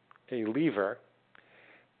to a lever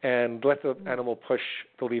and let the animal push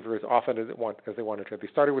the lever as often as they wanted to. They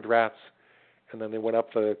started with rats, and then they went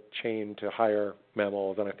up the chain to higher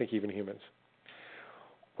mammals and I think even humans.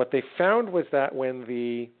 What they found was that when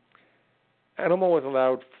the animal was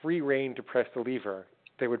allowed free rein to press the lever,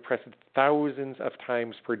 they would press it thousands of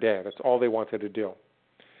times per day. That's all they wanted to do.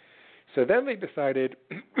 So then they decided,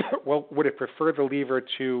 well, would it prefer the lever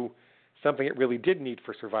to something it really did need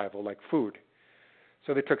for survival, like food?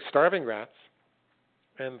 So they took starving rats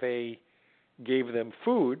and they gave them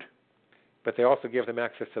food, but they also gave them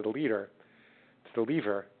access to the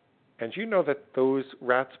lever. And you know that those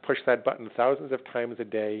rats pushed that button thousands of times a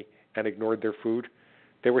day and ignored their food?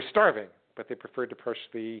 They were starving, but they preferred to push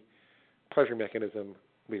the pleasure mechanism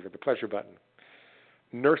lever, the pleasure button.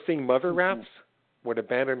 Nursing mother rats would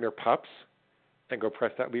abandon their pups and go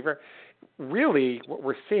press that lever. Really, what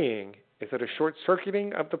we're seeing is that a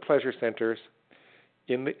short-circuiting of the pleasure centers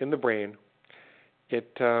in the brain,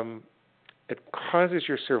 it causes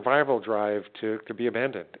your survival drive to be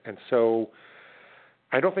abandoned. And so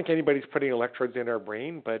I don't think anybody's putting electrodes in our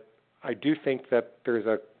brain, but I do think that there's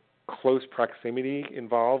a close proximity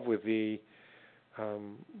involved with the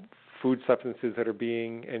food substances that are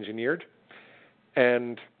being engineered.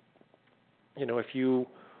 And, you know, if you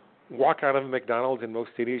walk out of a McDonald's in most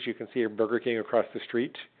cities, you can see a Burger King across the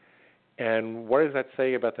street. And what does that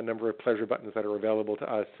say about the number of pleasure buttons that are available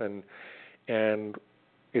to us? And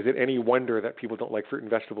is it any wonder that people don't like fruit and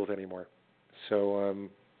vegetables anymore? So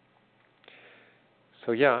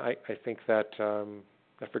yeah, I think that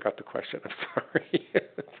I forgot the question. I'm sorry.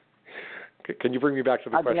 Can you bring me back to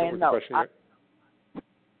the question? Glenn,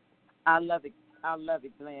 I love it. I love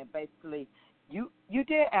it, Glenn. Basically, you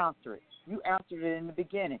did answer it. You answered it in the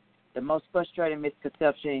beginning. The most frustrating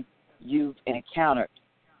misconception you've encountered.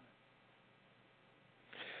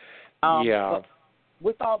 Yeah.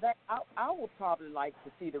 With all that, I would probably like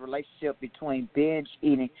to see the relationship between binge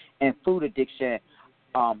eating and food addiction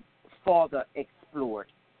further explored,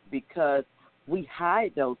 because we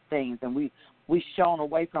hide those things and we shown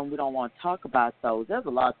away from. We don't want to talk about those. There's a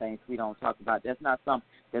lot of things we don't talk about. That's not something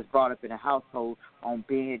that's brought up in a household on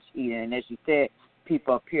binge eating. And as you said,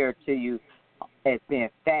 people appear to you as being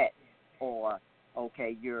fat or,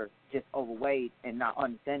 okay, you're just overweight, and not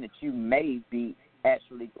understand that you may be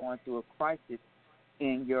actually going through a crisis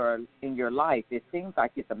in your life. It seems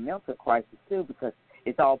like it's a mental crisis too, because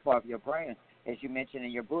it's all part of your brain. As you mentioned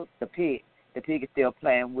in your book, the pig is still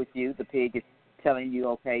playing with you. The pig is telling you,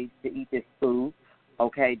 okay, to eat this food.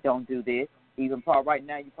 Okay, don't do this. Even Paul, right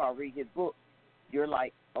now, you probably read his book. You're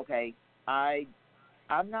like, okay, I'm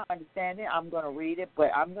not understanding. I'm going to read it,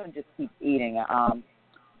 but I'm going to just keep eating.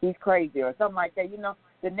 He's crazy or something like that. You know,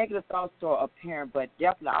 the negative thoughts are apparent, but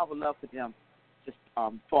definitely I would love for them just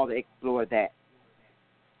further explore that.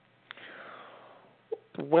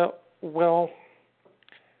 Well.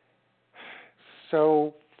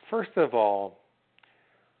 So first of all,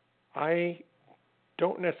 I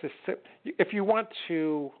don't necessarily. If you want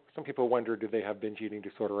to, some people wonder, do they have binge eating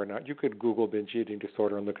disorder or not? You could Google binge eating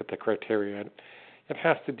disorder and look at the criteria. It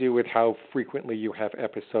has to do with how frequently you have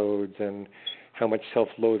episodes and how much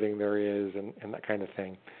self-loathing there is and that kind of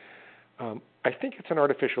thing. I think it's an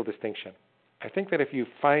artificial distinction. I think that if you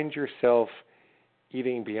find yourself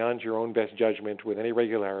eating beyond your own best judgment with any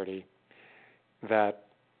regularity, that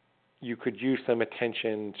you could use some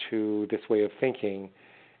attention to this way of thinking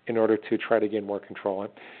in order to try to gain more control.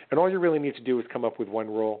 And all you really need to do is come up with one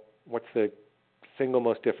rule. What's the single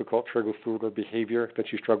most difficult trigger food or behavior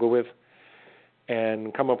that you struggle with?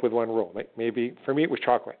 And come up with one rule. Maybe, for me, it was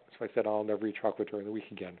chocolate. So I said, I'll never eat chocolate during the week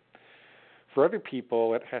again. For other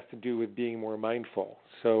people, it has to do with being more mindful.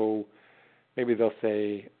 So maybe they'll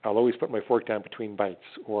say, I'll always put my fork down between bites,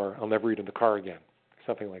 or I'll never eat in the car again,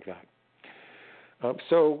 something like that.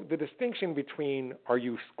 So the distinction between are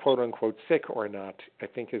you quote-unquote sick or not, I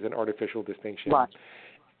think, is an artificial distinction. Right.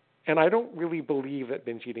 And I don't really believe that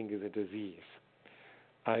binge eating is a disease.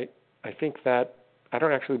 I think that I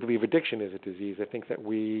don't actually believe addiction is a disease. I think that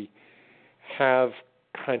we have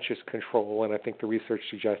conscious control, and I think the research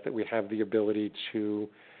suggests that we have the ability to,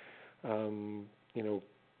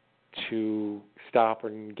 to stop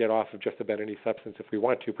and get off of just about any substance if we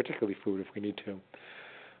want to, particularly food if we need to.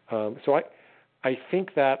 So I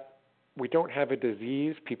think that we don't have a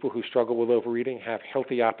disease. People who struggle with overeating have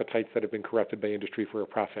healthy appetites that have been corrupted by industry for a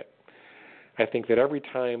profit. I think that every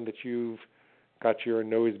time that you've got your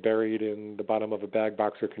nose buried in the bottom of a bag,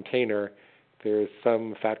 box, or container, there's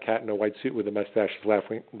some fat cat in a white suit with a mustache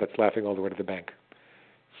that's laughing all the way to the bank.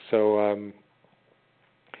 So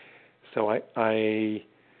I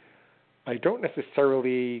I don't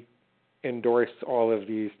necessarily endorse all of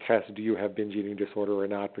these tests. Do you have binge eating disorder or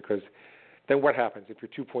not? Because then what happens if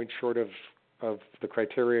you're 2 points short of the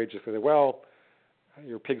criteria? Just say, well,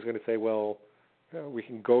 your pig's going to say, well, we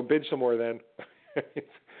can go binge some more then.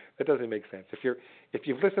 That doesn't make sense. If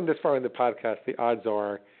you've listened this far in the podcast, the odds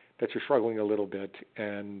are that you're struggling a little bit,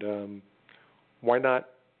 and why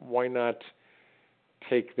not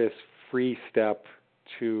take this free step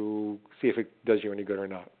to see if it does you any good or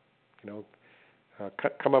not?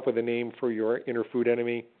 Come up with a name for your inner food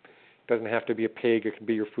enemy. It doesn't have to be a pig. It can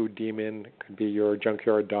be your food demon. It can be your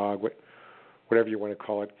junkyard dog, whatever you want to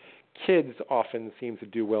call it. Kids often seem to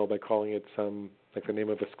do well by calling it like the name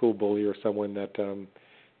of a school bully or someone that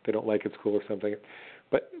they don't like at school or something.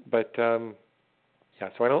 But yeah.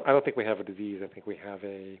 So I don't think we have a disease. I think we have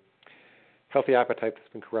a healthy appetite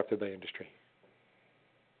that's been corrupted by industry.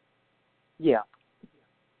 Yeah,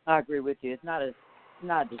 I agree with you. It's not a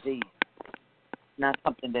disease. Not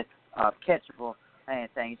something that's catchable or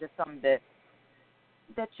anything. It's just something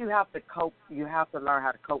that you have to cope. You have to learn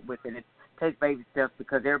how to cope with it. It takes baby steps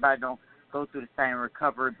because everybody don't go through the same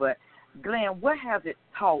recovery. But Glenn, what has it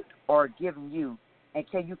taught or given you, and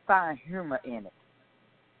can you find humor in it?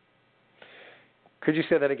 Could you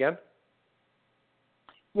say that again?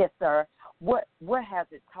 Yes, sir. What has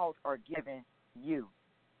it taught or given you,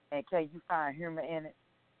 and can you find humor in it?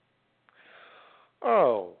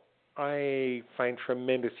 Oh, I find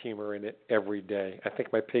tremendous humor in it every day. I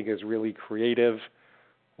think my pig is really creative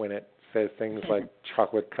when it says things like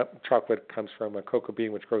chocolate comes from a cocoa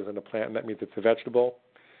bean which grows in a plant, and that means it's a vegetable.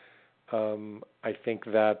 I think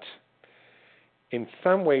that in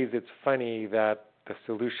some ways it's funny that the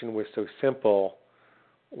solution was so simple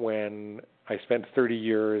when I spent 30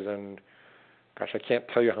 years and, gosh, I can't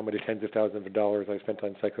tell you how many tens of thousands of dollars I spent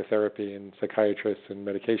on psychotherapy and psychiatrists and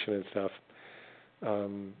medication and stuff.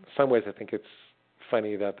 Some ways I think it's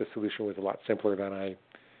funny that the solution was a lot simpler than I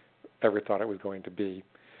ever thought it was going to be.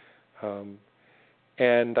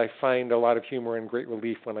 And I find a lot of humor and great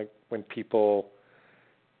relief when people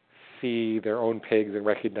see their own pigs and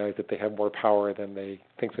recognize that they have more power than they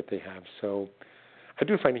think that they have. So I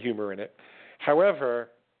do find humor in it. However,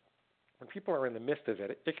 when people are in the midst of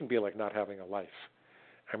it, it can be like not having a life.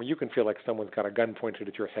 I mean, you can feel like someone's got a gun pointed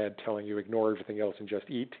at your head telling you ignore everything else and just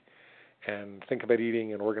eat and think about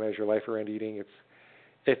eating and organize your life around eating.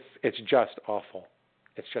 It's just awful.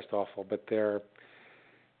 It's just awful. But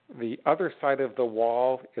the other side of the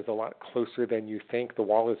wall is a lot closer than you think. The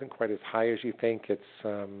wall isn't quite as high as you think. It's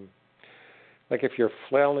like if you're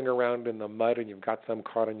flailing around in the mud and you've got some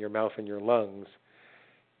caught in your mouth and your lungs,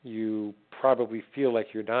 you probably feel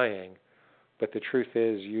like you're dying. But the truth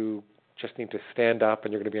is you just need to stand up,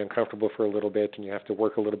 and you're going to be uncomfortable for a little bit, and you have to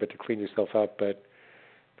work a little bit to clean yourself up, but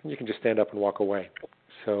you can just stand up and walk away.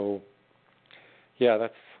 So, yeah,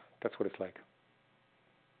 that's what it's like.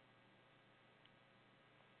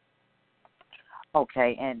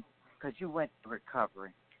 Okay, and because you went through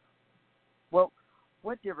recovery, well,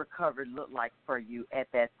 what did recovery look like for you at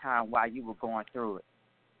that time while you were going through it?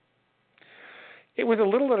 It was a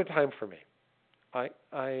little at a time for me.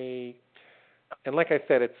 And like I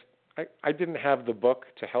said, I didn't have the book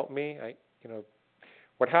to help me.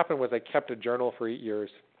 What happened was I kept a journal for 8 years,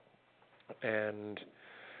 and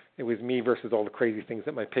it was me versus all the crazy things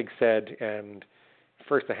that my pig said. And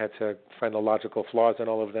first I had to find the logical flaws in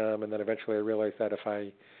all of them, and then eventually I realized that if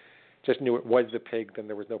I just knew it was the pig, then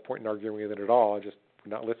there was no point in arguing with it at all. I just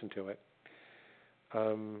would not listen to it.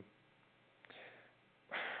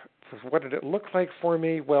 What did it look like for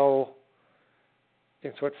me? Well,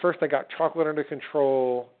 and so at first I got chocolate under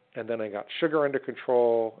control, and then I got sugar under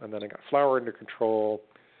control, and then I got flour under control,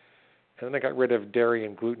 and then I got rid of dairy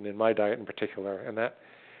and gluten in my diet in particular. And that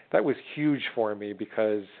was huge for me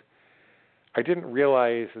because I didn't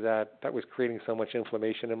realize that was creating so much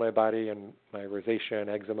inflammation in my body, and my rosacea and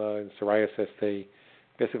eczema and psoriasis, they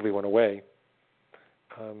basically went away.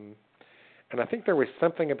 And I think there was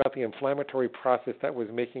something about the inflammatory process that was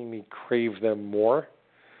making me crave them more.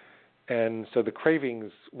 And so the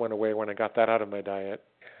cravings went away when I got that out of my diet.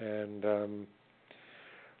 And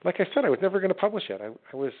like I said, I was never going to publish it.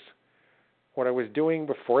 What I was doing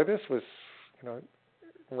before this was,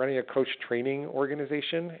 running a coach training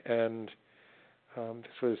organization, and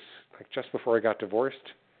this was like just before I got divorced.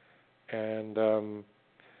 And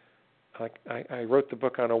I wrote the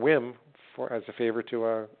book on a whim as a favor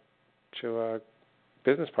to a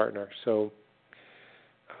business partner. So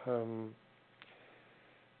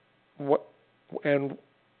and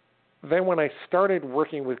then when I started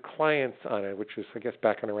working with clients on it, which was, I guess,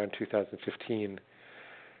 back in around 2015,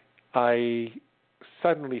 I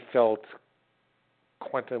suddenly felt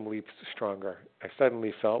quantum leaps stronger. I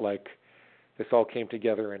suddenly felt like this all came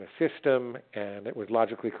together in a system, and it was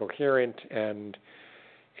logically coherent, and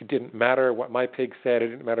it didn't matter what my pig said. It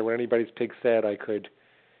didn't matter what anybody's pig said. I could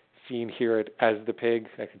see and hear it as the pig.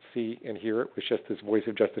 I could see and hear it with just this voice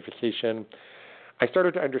of justification. I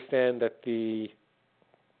started to understand that you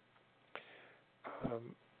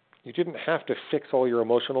didn't have to fix all your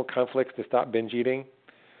emotional conflicts to stop binge eating.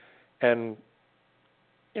 And,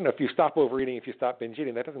 if you stop overeating, if you stop binge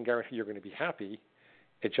eating, that doesn't guarantee you're going to be happy.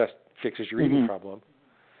 It just fixes your eating problem.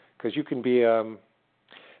 Because you can be,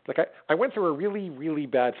 I went through a really, really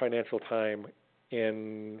bad financial time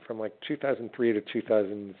from like 2003 to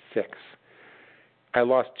 2006. I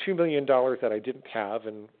lost $2 million that I didn't have,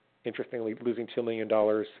 and interestingly, losing $2 million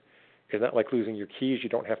is not like losing your keys. You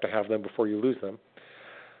don't have to have them before you lose them.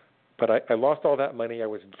 But I lost all that money. I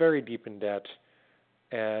was very deep in debt,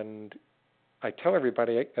 and I tell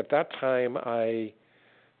everybody at that time I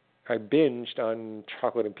binged on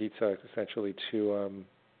chocolate and pizza essentially to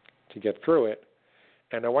get through it,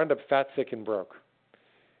 and I wound up fat, sick, and broke.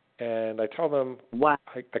 And I tell them, wow,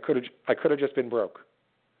 I could have just been broke,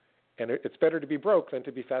 and it's better to be broke than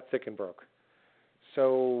to be fat, sick, and broke.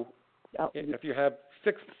 So if you have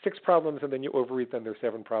six problems and then you overeat, then there's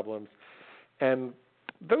 7 problems, and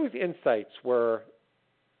those insights were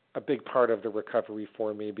a big part of the recovery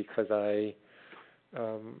for me because I,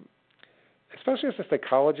 especially as a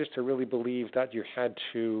psychologist, I really believed that you had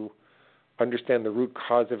to understand the root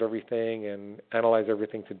cause of everything and analyze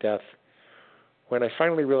everything to death. When I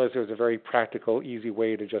finally realized there was a very practical, easy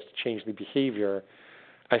way to just change the behavior,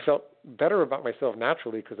 I felt better about myself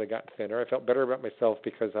naturally because I got thinner. I felt better about myself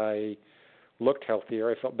because I looked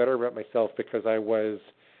healthier. I felt better about myself because I was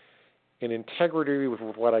in integrity with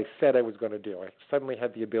what I said I was going to do. I suddenly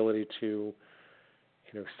had the ability to,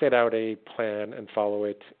 set out a plan and follow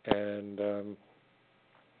it, and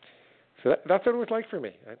so that's what it was like for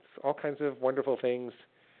me. It's all kinds of wonderful things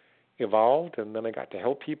evolved, and then I got to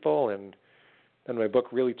help people, and then my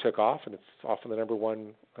book really took off, and it's often the number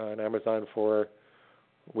one on Amazon for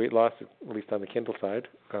weight loss, at least on the Kindle side,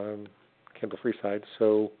 Kindle-free side.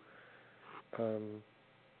 So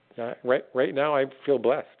right now I feel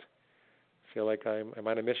blessed. I feel like I'm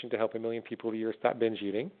on a mission to help 1 million people a year stop binge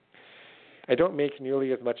eating. I don't make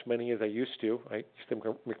nearly as much money as I used to. I used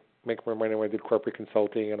to make more money when I did corporate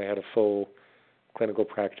consulting and I had a full clinical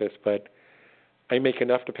practice, but I make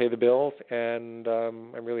enough to pay the bills, and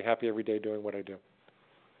I'm really happy every day doing what I do.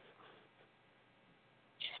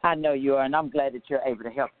 I know you are, and I'm glad that you're able to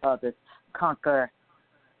help others conquer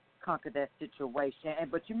that situation.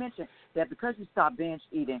 But you mentioned that because you stop binge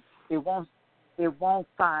eating, it won't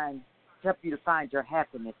help you to find your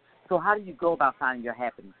happiness. So how do you go about finding your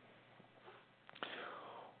happiness?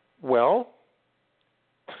 Well,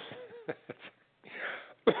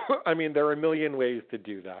 there are a million ways to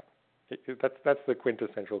do that. That's the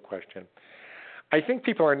quintessential question. I think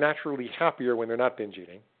people are naturally happier when they're not binge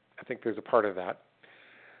eating. I think there's a part of that.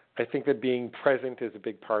 I think that being present is a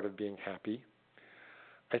big part of being happy.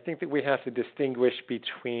 I think that we have to distinguish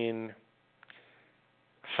between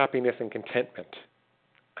happiness and contentment.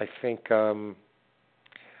 I think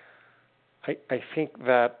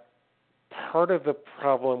that part of the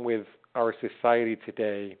problem with our society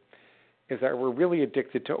today is that we're really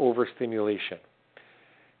addicted to overstimulation.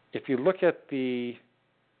 If you look at the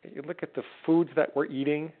foods that we're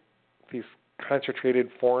eating, these concentrated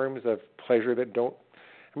forms of pleasure that don't.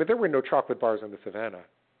 There were no chocolate bars on the savannah,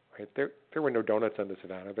 right? There were no donuts on the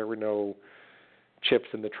savannah. There were no chips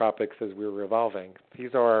in the tropics as we were evolving.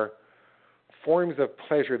 These are forms of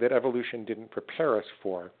pleasure that evolution didn't prepare us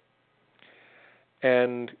for.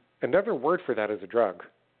 And another word for that is a drug.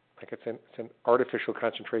 It's an artificial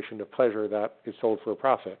concentration of pleasure that is sold for a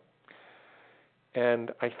profit.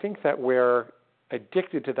 And I think that we're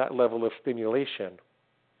addicted to that level of stimulation.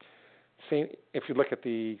 If you look at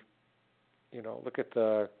the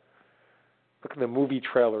movie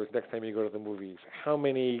trailers next time you go to the movies, how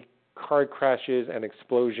many car crashes and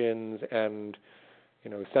explosions and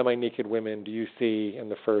semi-naked women do you see in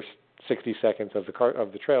the first 60 seconds of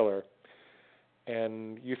the trailer?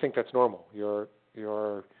 And you think that's normal. You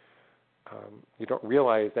don't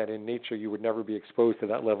realize that in nature you would never be exposed to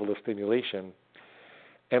that level of stimulation.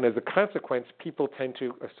 And as a consequence, people tend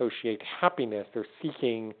to associate happiness. They're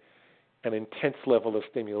seeking an intense level of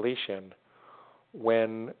stimulation,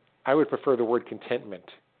 when I would prefer the word contentment.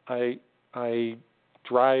 I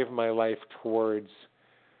drive my life towards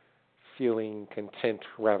feeling content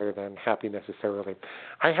rather than happy necessarily.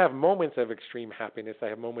 I have moments of extreme happiness. I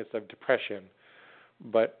have moments of depression.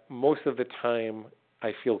 But most of the time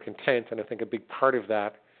I feel content, and I think a big part of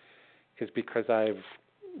that is because I've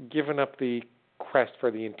given up the quest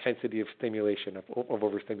for the intensity of stimulation, of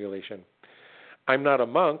overstimulation. I'm not a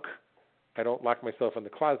monk. I don't lock myself in the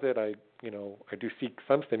closet. I do seek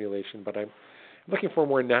some stimulation, but I'm looking for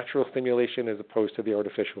more natural stimulation as opposed to the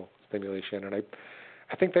artificial stimulation. And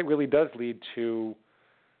I think that really does lead to,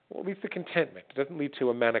 well, it leads to contentment. It doesn't lead to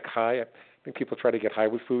a manic high. I think people try to get high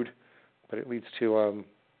with food, but it leads to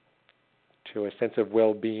a sense of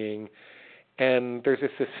well-being, and there's a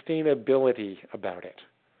sustainability about it.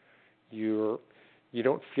 You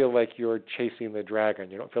don't feel like you're chasing the dragon.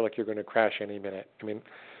 You don't feel like you're going to crash any minute. I mean,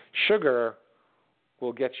 sugar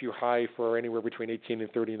will get you high for anywhere between 18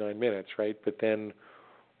 and 39 minutes, right? But then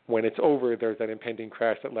when it's over, there's that impending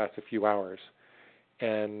crash that lasts a few hours.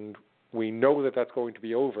 And we know that that's going to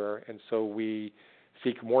be over, and so we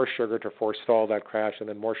seek more sugar to forestall that crash, and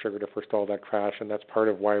then more sugar to forestall that crash, and that's part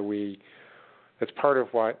of the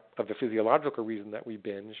physiological reason that we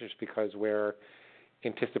binge, is because we're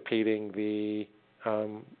anticipating the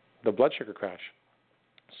blood sugar crash.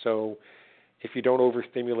 So if you don't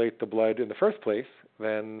overstimulate the blood in the first place,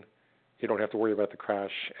 then you don't have to worry about the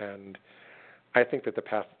crash. And I think that the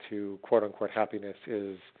path to quote-unquote happiness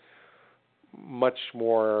is much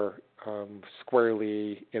more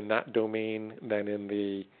squarely in that domain than in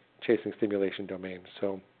the chasing stimulation domain.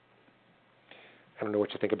 So I don't know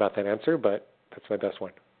what you think about that answer, but that's my best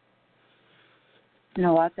one.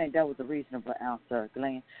 No, I think that was a reasonable answer,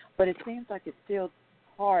 Glenn. But it seems like it's still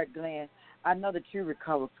hard, Glenn. I know that you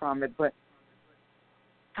recovered from it, but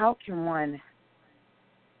how can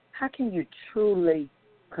you truly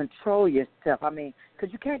control yourself? I mean,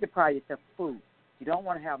 because you can't deprive yourself of food. You don't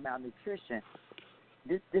want to have malnutrition.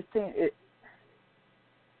 This thing.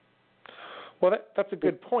 Well, that's a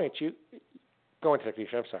good point. You go on,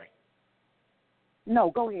 Technisha. I'm sorry.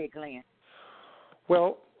 No, go ahead, Glenn.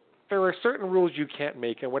 Well, there are certain rules you can't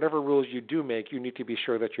make, and whatever rules you do make, you need to be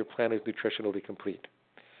sure that your plan is nutritionally complete.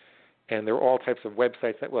 And there are all types of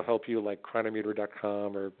websites that will help you, like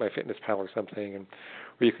Chronometer.com or MyFitnessPal or something, and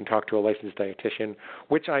where you can talk to a licensed dietitian,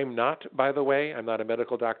 which I'm not, by the way. I'm not a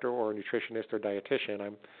medical doctor or a nutritionist or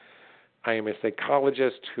dietitian. I am a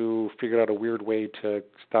psychologist who figured out a weird way to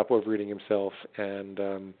stop overeating himself, and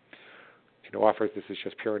offers this as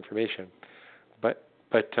just pure information. But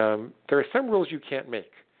there are some rules you can't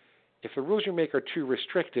make. If the rules you make are too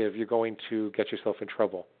restrictive, you're going to get yourself in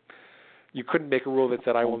trouble. You couldn't make a rule that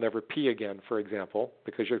said, I will never pee again, for example,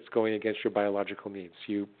 because it's going against your biological needs.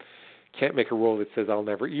 You can't make a rule that says, I'll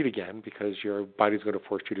never eat again, because your body's going to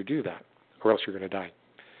force you to do that, or else you're going to die.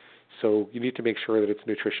 So you need to make sure that it's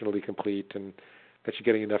nutritionally complete and that you're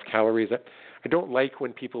getting enough calories. I don't like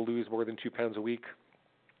when people lose more than 2 pounds a week.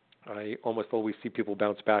 I almost always see people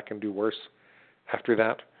bounce back and do worse after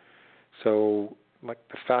that. So like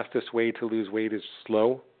the fastest way to lose weight is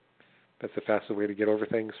slow. That's the fastest way to get over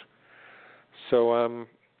things. So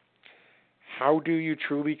how do you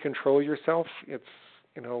truly control yourself? It's,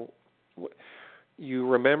 you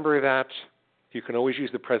remember that you can always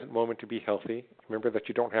use the present moment to be healthy. Remember that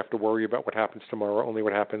you don't have to worry about what happens tomorrow, only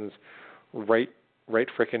what happens right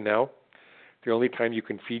frickin' now. The only time you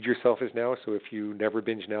can feed yourself is now, so if you never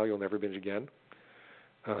binge now, you'll never binge again.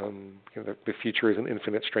 The future is an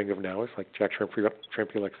infinite string of nows, like Jack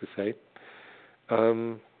Shrimpy likes to say.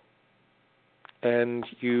 And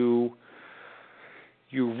you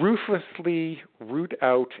ruthlessly root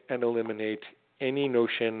out and eliminate any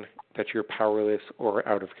notion that you're powerless or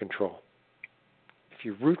out of control. If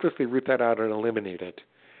you ruthlessly root that out and eliminate it,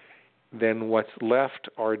 then what's left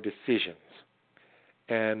are decisions.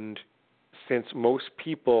 And since most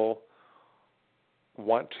people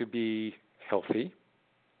want to be healthy,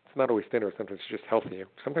 it's not always thinner, sometimes it's just healthier.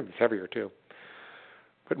 Sometimes it's heavier too.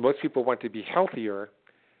 But most people want to be healthier.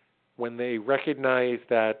 When they recognize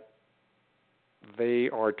that they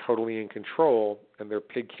are totally in control and their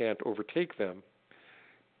pig can't overtake them,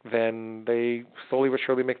 then they slowly but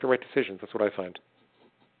surely make the right decisions. That's what I find.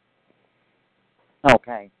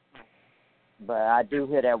 Okay. But I do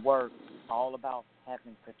hear that word all about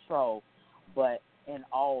having control. But in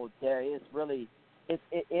all, there is really, it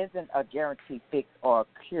isn't a guaranteed fix or a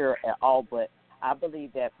cure at all. But I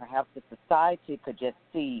believe that perhaps the society could just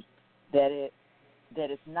see that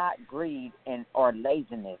it's not greed or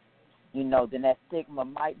laziness. Then that stigma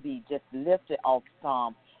might be just lifted off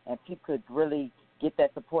some, and people could really get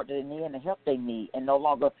that support that they need and the help they need, and no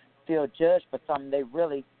longer feel judged for something they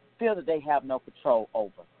really feel that they have no control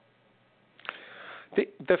over.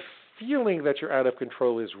 The feeling that you're out of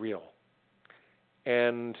control is real.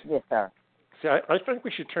 And yes, sir. See, I think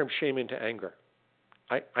we should turn shame into anger.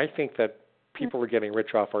 I think that people are getting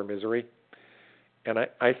rich off our misery, And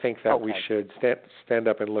I think that we should stand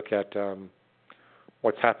up and look at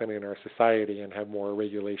what's happening in our society and have more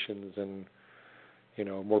regulations and,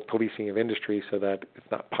 more policing of industry so that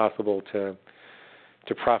it's not possible to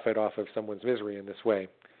profit off of someone's misery in this way.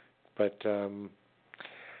 But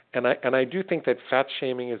and I do think that fat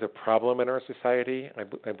shaming is a problem in our society.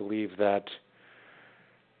 I believe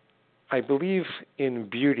in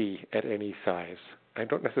beauty at any size. I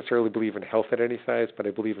don't necessarily believe in health at any size, but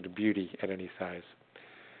I believe in beauty at any size.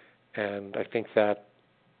 And I think that,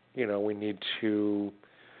 we need to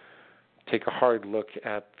take a hard look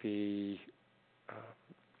at the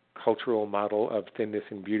cultural model of thinness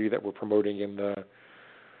and beauty that we're promoting in the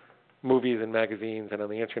movies and magazines and on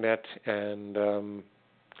the internet, and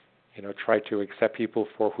try to accept people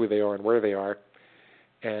for who they are and where they are.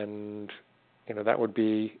 And that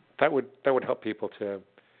would help people to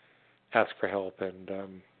ask for help and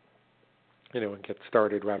and get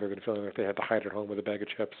started rather than feeling like they had to hide at home with a bag of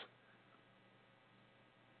chips.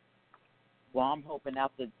 Well, I'm hoping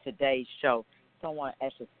after today's show, someone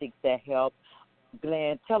actually seeks that help.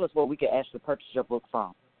 Glenn, tell us where we can actually purchase your book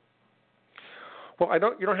from. Well,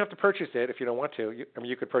 you don't have to purchase it if you don't want to.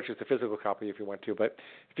 You could purchase the physical copy if you want to, but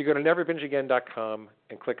if you go to neverbingeagain.com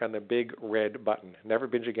and click on the big red button,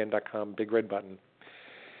 neverbingeagain.com, big red button,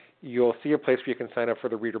 you'll see a place where you can sign up for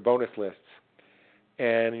the reader bonus lists.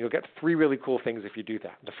 And you'll get 3 really cool things if you do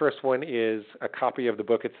that. The first one is a copy of the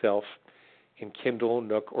book itself in Kindle,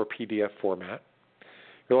 Nook, or PDF format.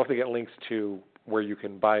 You'll also get links to where you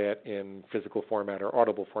can buy it in physical format or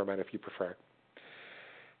Audible format if you prefer.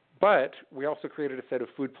 But we also created a set of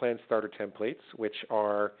food plan starter templates, which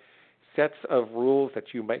are sets of rules that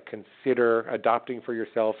you might consider adopting for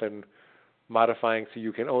yourself and modifying so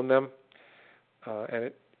you can own them.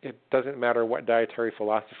 And it doesn't matter what dietary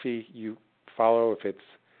philosophy you follow, if it's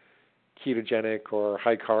ketogenic or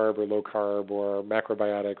high carb or low carb or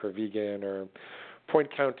macrobiotic or vegan or point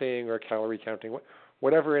counting or calorie counting,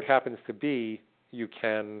 whatever it happens to be, you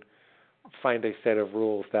can find a set of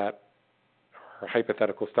rules that are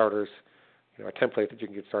hypothetical starters, a template that you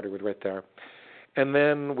can get started with right there. And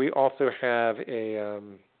then we also have a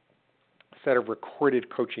set of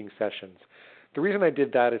recorded coaching sessions. The reason I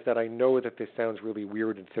did that is that I know that this sounds really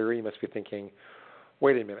weird in theory. You must be thinking,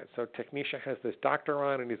 wait a minute, so Technisha has this doctor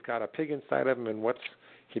on and he's got a pig inside of him and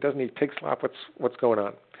he doesn't eat pig slop, what's going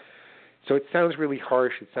on? So it sounds really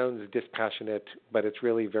harsh, it sounds dispassionate, but it's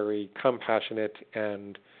really very compassionate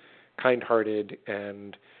and kind-hearted,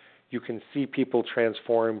 and you can see people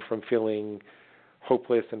transform from feeling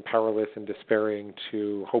hopeless and powerless and despairing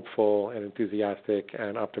to hopeful and enthusiastic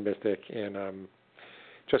and optimistic in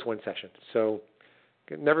just one session. So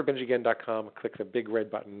neverbingeagain.com, click the big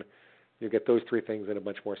red button. You'll get those 3 things and a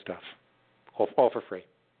bunch more stuff, all for free.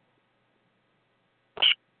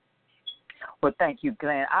 Well, thank you,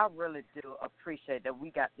 Glenn. I really do appreciate that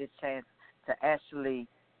we got this chance to actually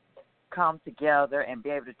come together and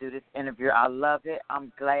be able to do this interview. I love it.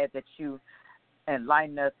 I'm glad that you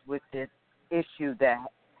enlightened us with this issue that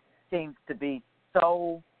seems to be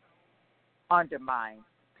so undermined.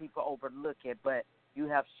 People overlook it, but you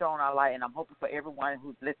have shown our light, and I'm hoping for everyone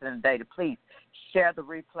who's listening today to please share the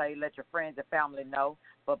replay, let your friends and family know.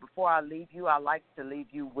 But before I leave you, I'd like to leave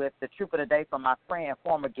you with the truth of the day from my friend and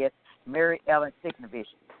former guest, Mary Ellen Signovich.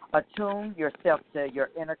 Attune yourself to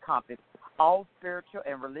your inner compass. All spiritual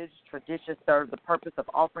and religious traditions serve the purpose of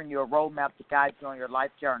offering you a roadmap to guide you on your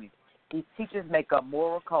life journey. These teachings make up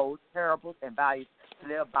moral codes, parables, and values to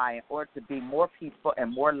live by in order to be more peaceful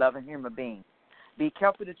and more loving human beings. Be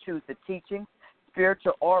careful to choose the teachings,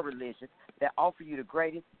 spiritual or religious, that offer you the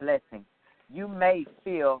greatest blessings. You may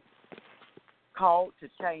feel called to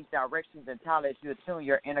change directions entirely as you attune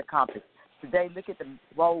your inner compass. Today, look at the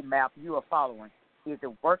roadmap you are following. Is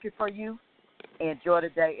it working for you? Enjoy the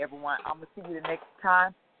day, everyone. I'm going to see you the next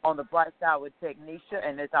time on The Bright Side with Technisha,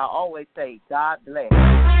 and as I always say, God bless.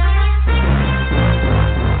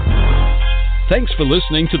 Thanks for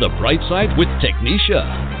listening to The Bright Side with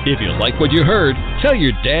Technisha. If you like what you heard, tell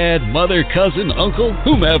your dad, mother, cousin, uncle,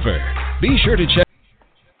 whomever. Be sure to check.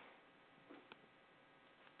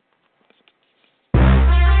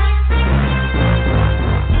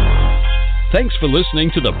 Thanks for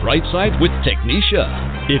listening to The Bright Side with Technisha.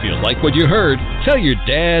 If you like what you heard, tell your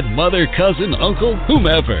dad, mother, cousin, uncle,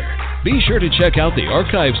 whomever. Be sure to check out the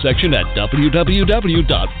archive section at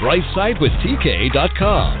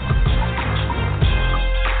www.brightsidewithtk.com.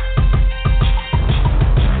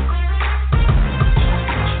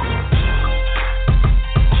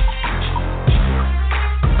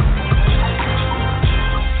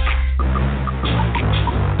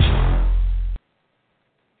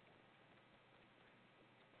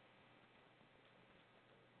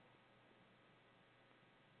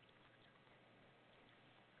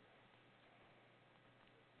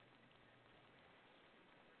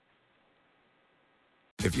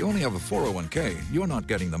 If you only have a 401k, you're not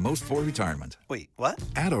getting the most for retirement. Wait, what?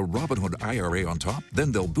 Add a Robinhood IRA on top,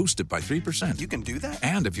 then they'll boost it by 3%. You can do that?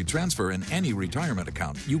 And if you transfer in any retirement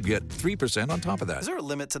account, you get 3% on top of that. Is there a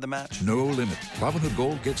limit to the match? No limit. Robinhood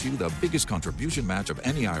Gold gets you the biggest contribution match of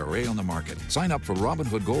any IRA on the market. Sign up for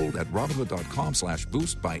Robinhood Gold at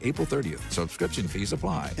Robinhood.com/boost by April 30th. Subscription fees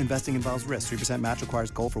apply. Investing involves risk. 3% match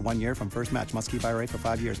requires gold for 1 year from first match. Must keep IRA for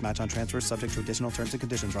 5 years. Match on transfers subject to additional terms and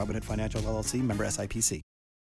conditions. Robinhood Financial LLC, member SIPC.